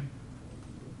 Aye.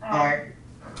 Aye.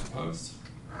 Opposed?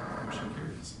 Motion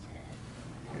carries.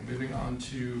 Okay, moving on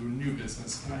to new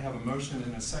business. Can I have a motion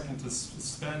and a second to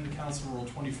suspend Council Rule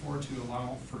 24 to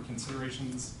allow for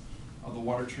considerations of the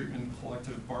water treatment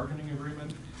collective bargaining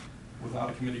agreement without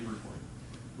a committee report?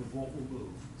 Revolt will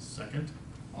move. Second?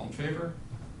 All in favor?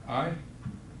 Aye.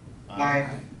 Aye.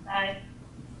 Aye.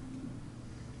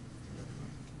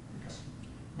 Okay.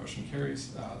 Motion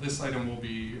carries. This item will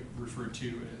be referred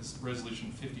to as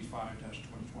Resolution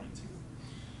 55-2022.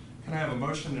 Can I have a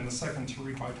motion and a second to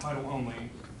read by title only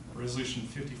Resolution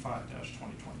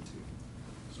 55-2022?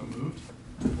 So moved?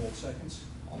 Revolt seconds.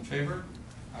 All in favor?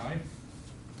 Aye.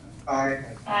 Aye.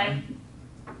 Aye.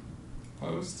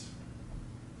 Opposed?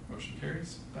 Motion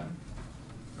carries. Ben?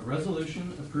 A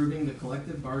resolution approving the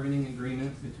collective bargaining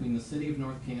agreement between the City of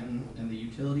North Canton and the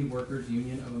Utility Workers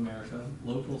Union of America,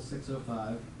 Local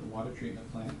 605, the water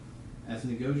treatment plant, as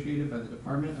negotiated by the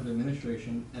Department of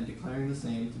Administration and declaring the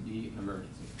same to be an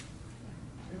emergency.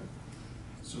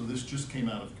 So this just came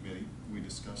out of committee. We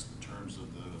discussed the terms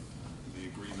of the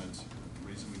agreement. The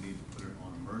reason we need to put it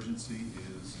on emergency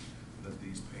is that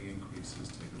these pay increases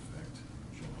take effect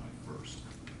July 1st.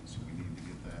 So we need to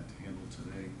get that handled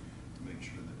today to make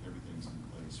sure that everything's in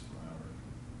place for our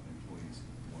employees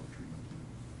at the water treatment plant.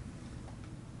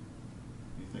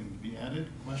 Anything to be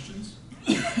added? Questions?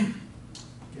 Again,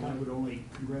 I would only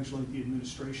congratulate the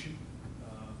administration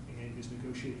and his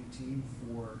negotiating team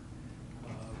for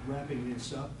wrapping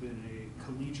this up in a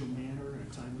collegial manner in a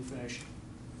timely fashion.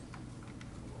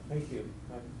 Thank you.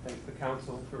 I thank the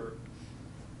council for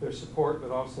their support,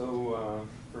 but also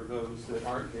for those that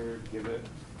aren't here, give it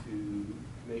to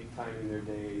make time in their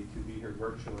day to be here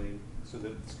virtually so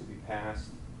that this could be passed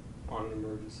on an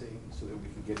emergency so that we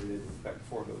can get it into effect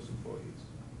for those employees.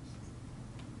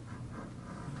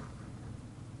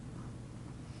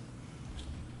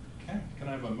 Okay, can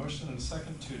I have a motion and a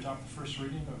second to adopt the first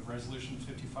reading of Resolution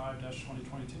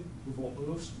 55-2022? Revolt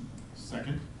moves.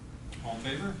 Second? All in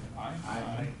favor? Aye.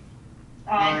 Aye.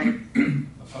 Aye.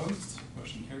 Opposed?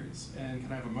 Motion carries. And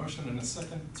can I have a motion and a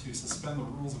second to suspend the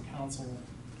rules of council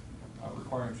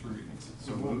requiring 3 readings?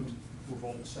 So moved.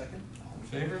 Revolt second. All in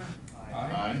favor?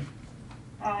 Aye.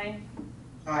 Aye.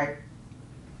 Aye.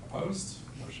 Opposed?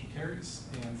 Motion carries.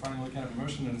 And finally, can I have a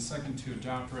motion and a second to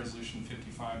adopt Resolution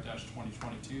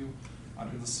 55-2022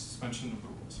 under the suspension of the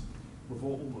rules?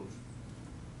 Revolt will move.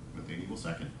 Matheny will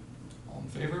second. All in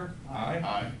favor? Aye.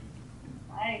 Aye.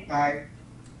 Aye. Aye.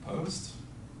 Opposed?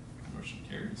 Motion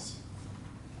carries.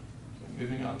 Okay,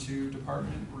 moving on to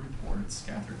department reports.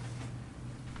 Catherine?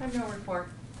 I have no report.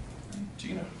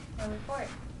 Gina? No report.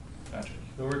 Patrick?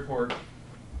 No report.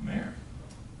 Mayor.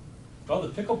 Well, the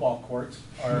pickleball courts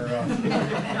are,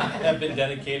 have been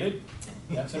dedicated.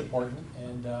 That's important.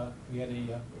 And we had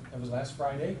it was last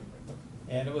Friday,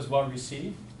 and it was well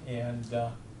received. And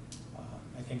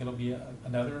I think it'll be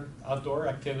another outdoor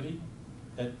activity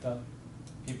that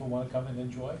people want to come and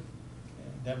enjoy.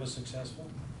 And that was successful.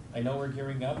 I know we're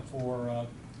gearing up for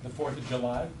the 4th of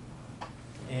July.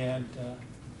 And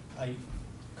I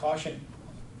caution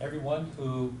everyone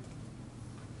who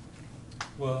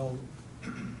will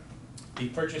be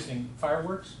purchasing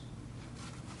fireworks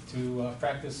to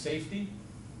practice safety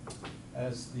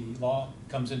as the law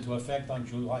comes into effect on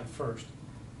July 1st.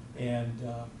 And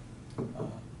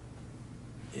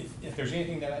if there's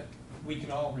anything that we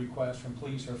can all request from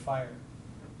police or fire,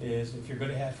 is if you're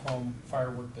going to have home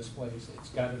firework displays, it's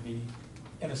got to be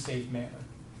in a safe manner.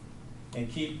 And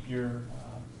keep your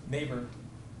neighbor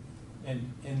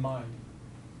in mind.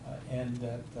 And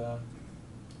that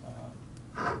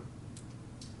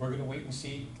we're going to wait and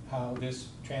see how this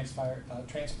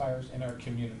transpires in our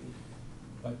community.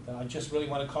 But I just really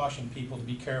want to caution people to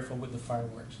be careful with the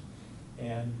fireworks.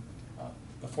 And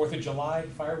the 4th of July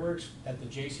fireworks that the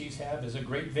J.C.'s have is a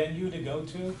great venue to go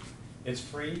to. It's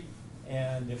free.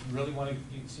 And if you really want to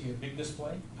see a big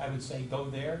display, I would say go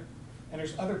there. And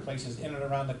there's other places in and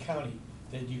around the county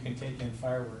that you can take in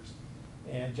fireworks.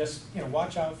 And just,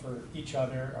 watch out for each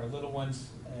other, our little ones,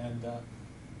 and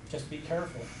just be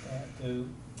careful.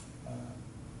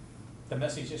 The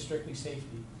message is strictly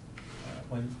safety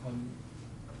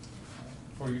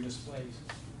for your displays.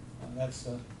 That's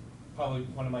probably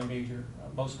one of my major,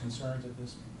 most concerns at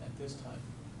this time.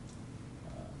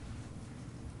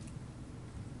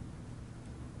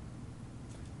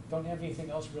 Don't have anything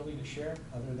else really to share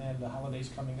other than the holidays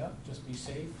coming up. Just be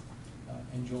safe,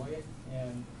 enjoy it,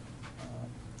 and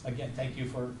again, thank you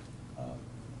for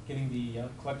getting the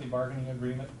collective bargaining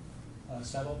agreement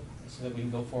settled so that we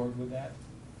can go forward with that.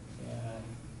 And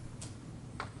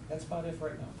that's about it for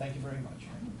right now. Thank you very much.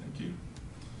 Thank you.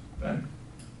 Ben?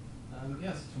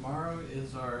 Yes, tomorrow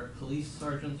is our police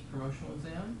sergeant's promotional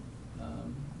exam.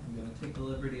 I'm going to take the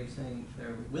liberty of saying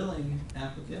their willing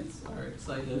applicants are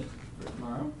excited for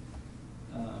tomorrow.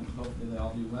 Hopefully they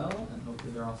all do well, and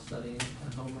hopefully they're all studying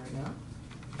at home right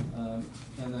now.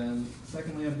 And then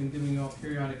secondly, I've been giving you all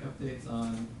periodic updates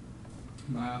on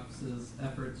my office's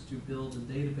efforts to build a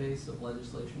database of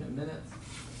legislation and minutes.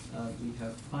 We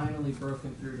have finally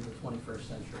broken through to the 21st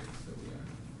century, so we are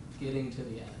getting to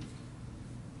the end,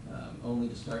 only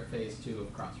to start phase 2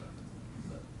 of cross-reference.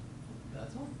 But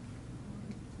that's all.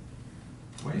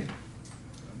 Wayne?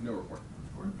 No report.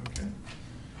 Okay.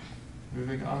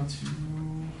 Moving on to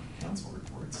council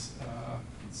reports.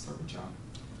 Let's start with John.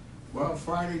 Well,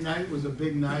 Friday night was a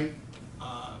big night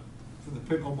for the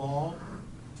pickleball.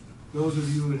 Those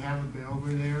of you that haven't been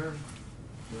over there,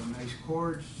 they're nice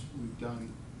courts. We've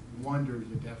done wonders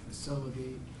at that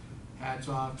facility. Hats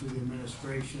off to the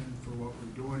administration for what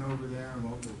we're doing over there and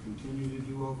what we'll continue to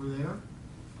do over there.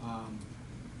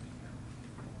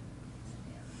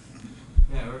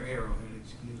 Yeah, or Arrowhead,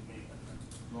 excuse me.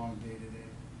 Long day today.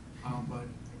 But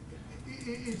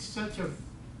it's such a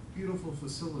beautiful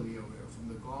facility over there, from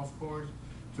the golf course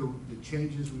to the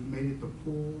changes we've made at the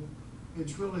pool.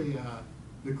 It's really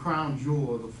the crown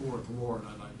jewel of the 4th Ward,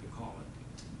 I'd like to call it.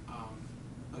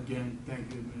 Again,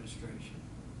 thank you, administration.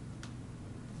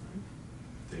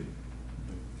 David?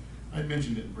 I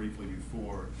mentioned it briefly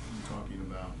before, talking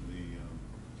about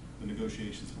the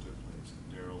negotiations that took place.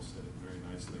 Daryl said it very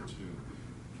nicely too.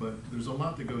 But there's a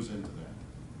lot that goes into that.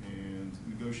 And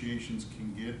negotiations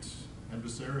can get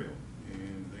adversarial,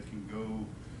 and they can go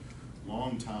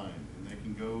long time, and they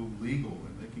can go legal,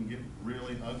 and they can get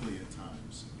really ugly at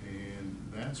times. And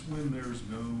that's when there's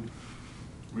no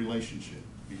relationship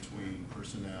between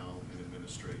personnel and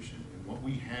administration. And what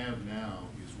we have now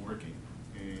is working,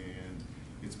 and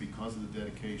it's because of the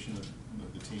dedication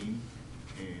of the team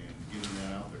and getting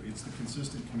that out there. It's the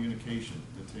consistent communication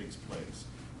that takes place.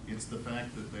 It's the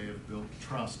fact that they have built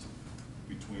trust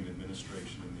between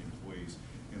administration and the employees,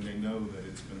 and they know that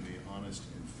it's going to be honest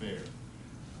and fair.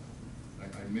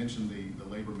 I mentioned the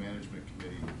labor management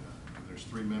committee. There's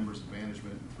 3 members of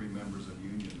management and 3 members of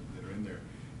union that are in there,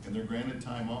 and they're granted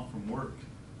time off from work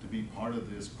to be part of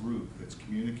this group that's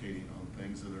communicating on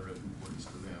things that are of importance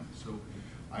to them. So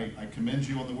I commend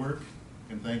you on the work,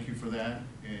 and thank you for that,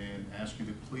 and ask you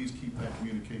to please keep that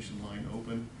communication line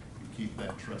open and keep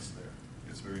that trust there.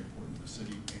 It's very important to the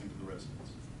city and to the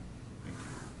residents.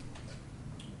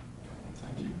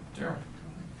 Thank you. Daryl?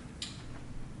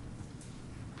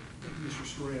 Thank you, Mr.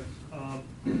 Storia.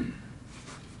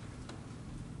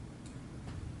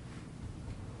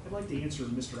 I'd like to answer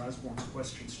Mr. Osborne's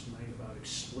questions tonight about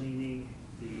explaining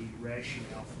the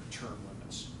rationale for term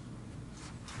limits.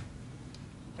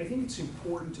 I think it's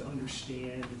important to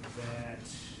understand that,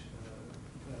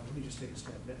 let me just take a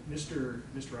step back. Mr.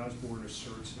 Osborne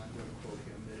asserts, and I'm going to quote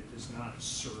him, that it does not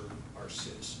serve our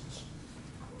citizens,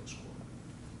 close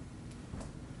quote.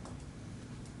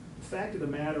 The fact of the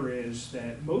matter is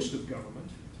that most of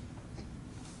government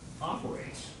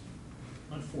operates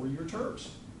on 4-year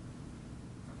terms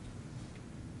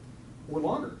or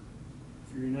longer.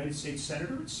 If you're a United States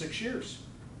Senator, it's 6 years.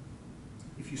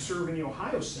 If you serve in the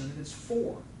Ohio Senate, it's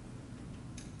 4.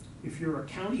 If you're a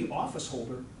county office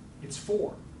holder, it's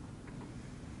 4.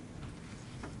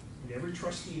 And every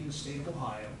trustee in the state of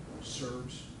Ohio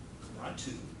serves, not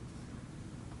 2,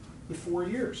 but 4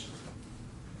 years.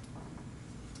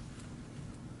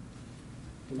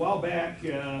 A while back,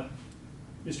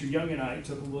 Mr. Young and I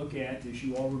took a look at, as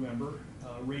you all remember,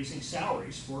 raising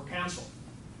salaries for council.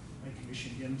 I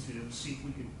commissioned him to see if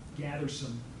we could gather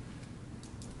some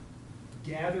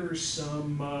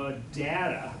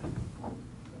data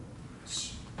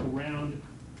around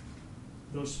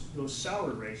those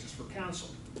salary raises for council.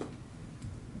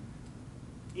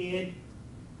 And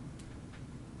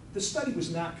the study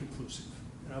was not conclusive.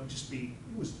 And I would just be,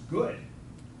 it was good.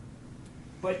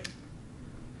 But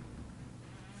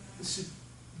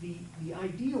the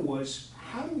idea was,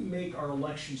 how do we make our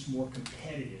elections more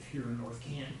competitive here in North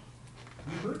Canton?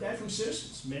 We heard that from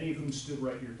citizens, many of whom stood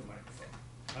right here at the microphone.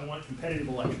 I want competitive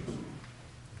elections.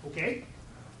 Okay,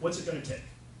 what's it going to take?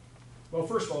 Well,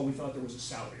 first of all, we thought there was a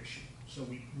salary issue. So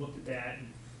we looked at that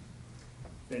and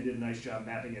Ben did a nice job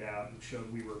mapping it out and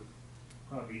showed we were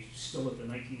probably still at the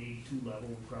 1982 level.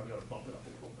 We probably ought to bump it up a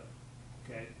little bit.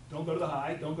 Okay, don't go to the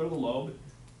high, don't go to the low, but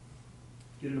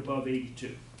get it above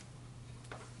 82.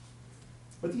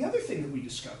 But the other thing that we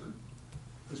discovered,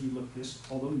 as we looked at this,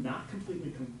 although not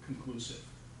completely conclusive,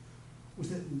 was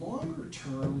that longer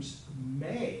terms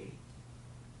may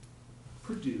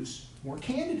produce more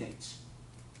candidates.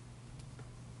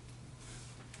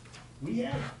 We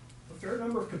had a fair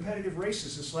number of competitive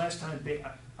races this last time,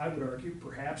 I would argue,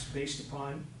 perhaps based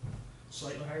upon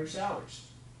slightly higher salaries.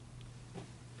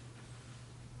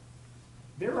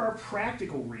 There are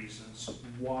practical reasons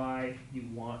why you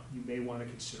may want to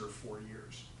consider 4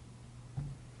 years.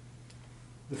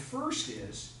 The first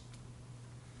is,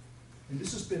 and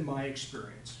this has been my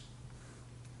experience,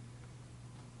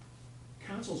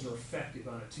 councils are effective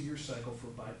on a 2-year cycle for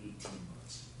about 18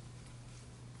 months.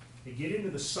 They get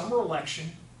into the summer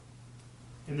election,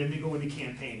 and then they go into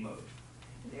campaign mode.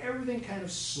 And everything kind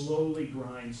of slowly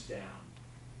grinds down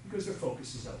because their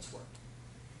focus is elsewhere.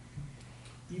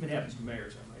 It even happens to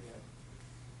mayors, I might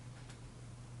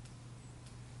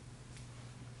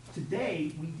add.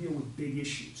 Today, we deal with big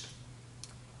issues.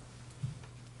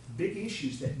 Big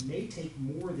issues that may take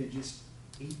more than just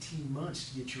 18 months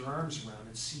to get your arms around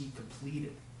and see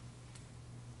completed.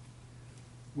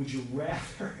 Would you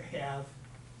rather have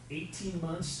 18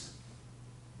 months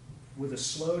with a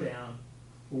slowdown,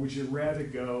 or would you rather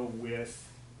go with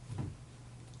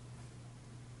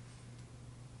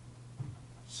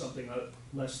something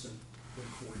less than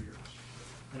 4 years?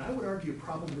 And I would argue it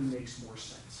probably makes more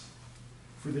sense.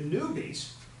 For the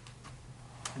newbies,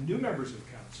 the new members of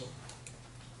the council,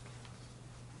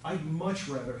 I'd much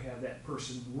rather have that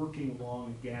person working along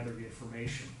and gathering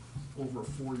information over a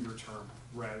 4-year term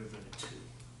rather than a 2.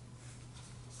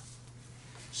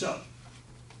 So,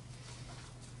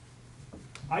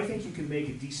 I think you can make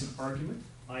a decent argument.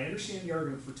 I understand the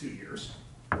argument for 2 years.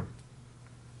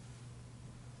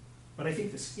 But I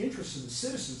think the interests of the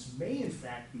citizens may in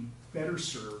fact be better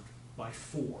served by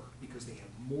 4, because they have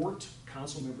more,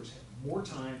 council members have more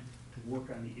time to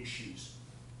work on the issues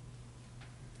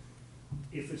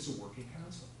if it's a working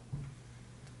council.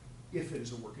 If it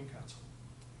is a working council,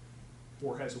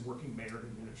 or has a working mayor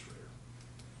and administrator.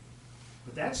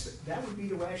 But that would be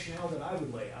the rationale that I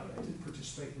would lay out. I didn't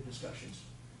participate in the discussions.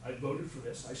 I voted for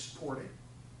this, I support it.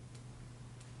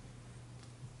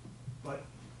 But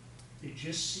it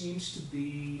just seems to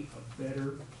be a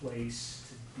better place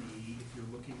to be if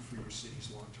you're looking for your city's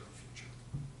long-term future.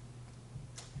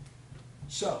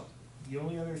 So, the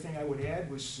only other thing I would add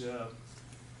was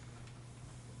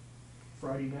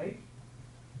Friday night,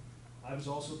 I was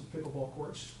also at the pickleball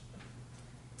courts,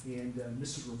 and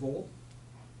Mrs. Revolt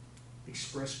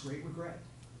expressed great regret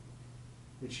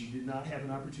that she did not have an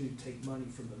opportunity to take money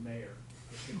from the mayor.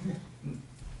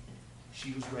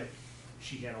 She was ready.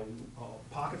 She had a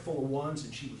pocket full of ones,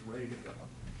 and she was ready to go.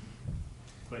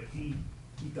 But he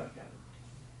ducked out of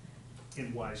her.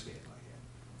 In wise man, I had.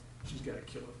 She's got a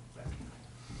killer back.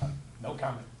 No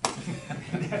comment.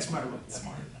 That's my rule.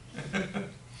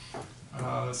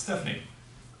 Stephanie.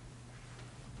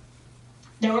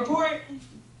 No report.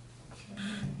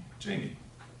 Jamie.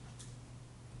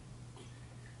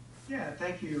 Yeah,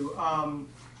 thank you.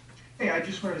 Hey, I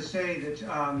just wanted to say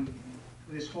that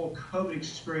this whole COVID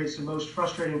experience, the most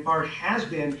frustrating part has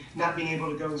been not being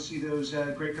able to go and see those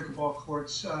great pickleball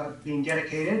courts being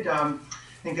dedicated. I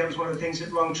think that was one of the things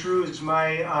that rung true as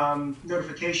my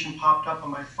notification popped up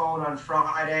on my phone on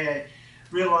Friday. I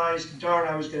realized, darn,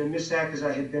 I was going to miss that because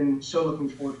I had been so looking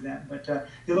forward to that. But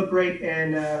they look great,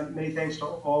 and many thanks to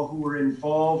all who were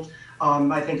involved.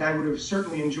 I think I would have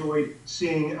certainly enjoyed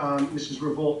seeing Mrs.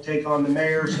 Revolt take on the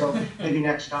mayor, so maybe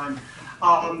next time.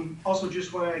 Also,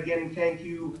 just want to again thank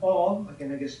you all.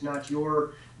 Again, I guess not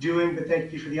your doing, but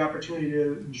thank you for the opportunity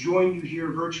to join you here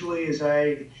virtually as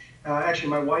I actually,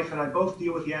 my wife and I both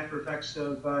deal with the after effects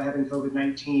of having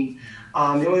COVID-19.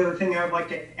 The only other thing I would like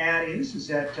to add is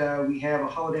that we have a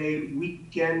holiday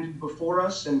weekend before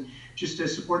us, and just to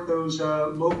support those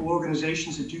local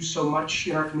organizations that do so much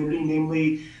in our community,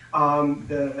 namely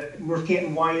the North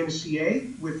Canton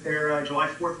YMCA with their July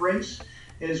 4th race,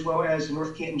 as well as the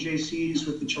North Canton JCs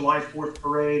with the July 4th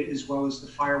parade, as well as the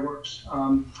fireworks.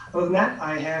 Other than that,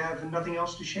 I have nothing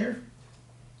else to share.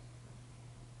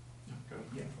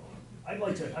 Yeah, I'd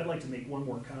like to make one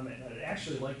more comment. I'd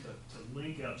actually like to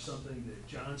link up something that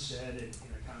John said in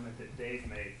a comment that Dave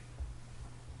made,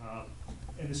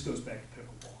 and this goes back to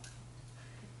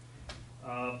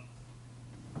pickleball.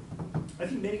 I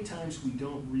think many times we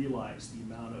don't realize the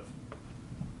amount of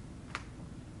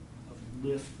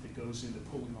lift that goes into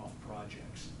pulling off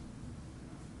projects.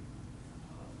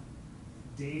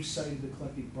 Dave cited the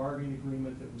collective bargaining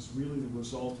agreement that was really the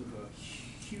result of a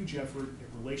huge effort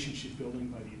at relationship building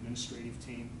by the administrative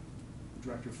team, the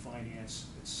director of finance,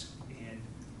 and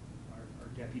our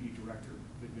deputy director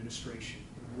of administration,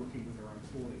 working with our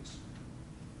employees.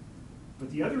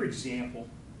 But the other example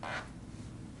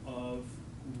of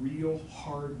real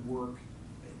hard work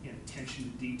and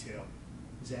attention to detail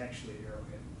is actually at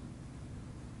Arrowhead.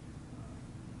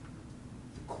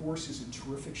 The course is in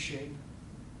terrific shape.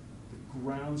 The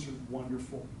grounds are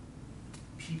wonderful.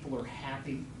 People are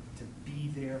happy to be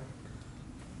there.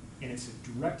 And it's a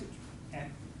direct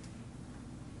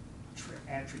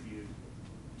attribute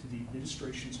to the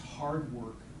administration's hard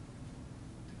work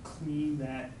to clean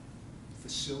that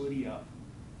facility up.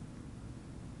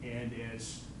 And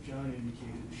as John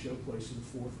indicated, the showplace of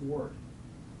the 4th Ward.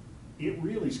 It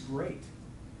really is great.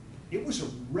 It was a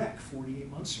wreck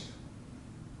 48 months ago.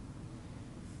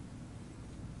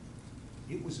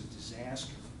 It was a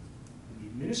disaster. And the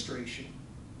administration,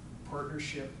 in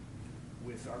partnership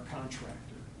with our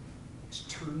contractor, has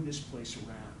turned this place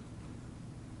around.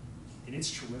 And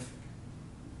it's terrific.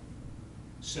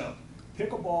 So,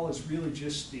 pickleball is really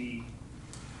just the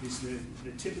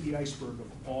tip of the iceberg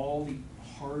of all the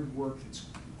hard work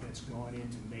that's gone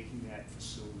into making that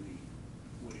facility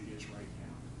what it is right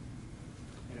now.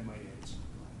 And I might add it's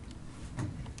black.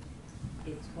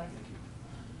 It's black. Thank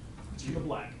you. It's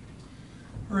black.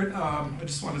 All right, I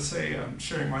just want to say I'm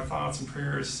sharing my thoughts and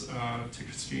prayers to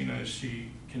Christina as she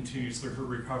continues through her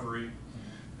recovery.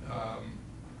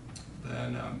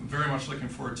 Then I'm very much looking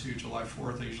forward to July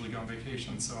 4th. I usually go on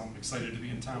vacation, so I'm excited to be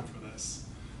in town for this.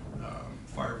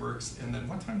 Fireworks, and then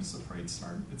what time does the parade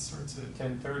start? It starts at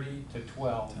 10:30 to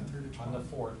 12. 10:30 to 12 on the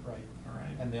 4th, right? All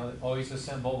right. And they'll always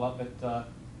assemble up at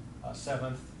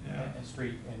 7th Yeah.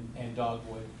 Street and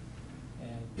Dogwood,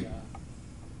 and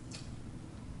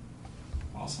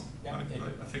awesome. Yeah,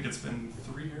 I think it's been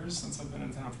 3 years since I've been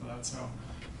in town for that, so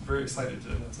I'm very excited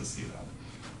to see that.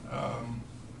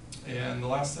 And the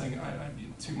last thing, I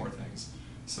two more things.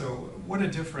 So, what a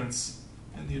difference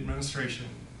in the administration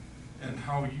and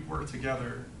how you work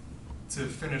together to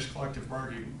finish collective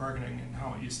bargaining and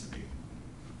how it used to be.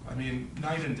 I mean,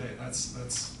 night and day, that's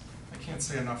I can't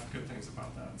say enough good things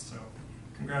about that, so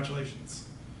congratulations.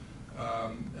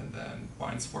 And then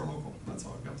buy and support local, that's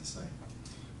all I've got to say.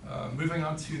 Moving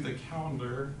on to the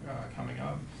calendar coming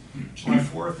up, July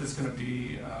 4th is going to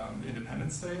be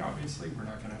Independence Day, obviously, we're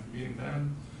not going to have a meeting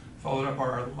then. Followed up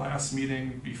our last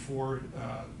meeting before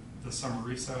the summer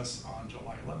recess on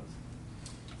July 11th.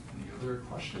 Any other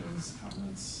questions,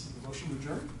 comments? Motion to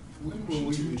adjourn? When will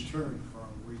we return from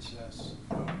recess?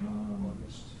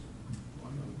 August.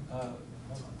 hold on.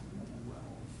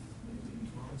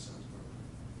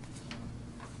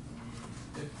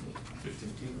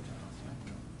 15.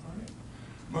 All right.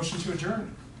 Motion to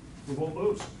adjourn. Revolt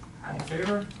moves. All in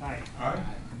favor? Aye. Aye.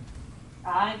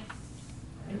 Aye.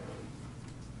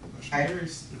 Motion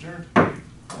carries. Adjourned.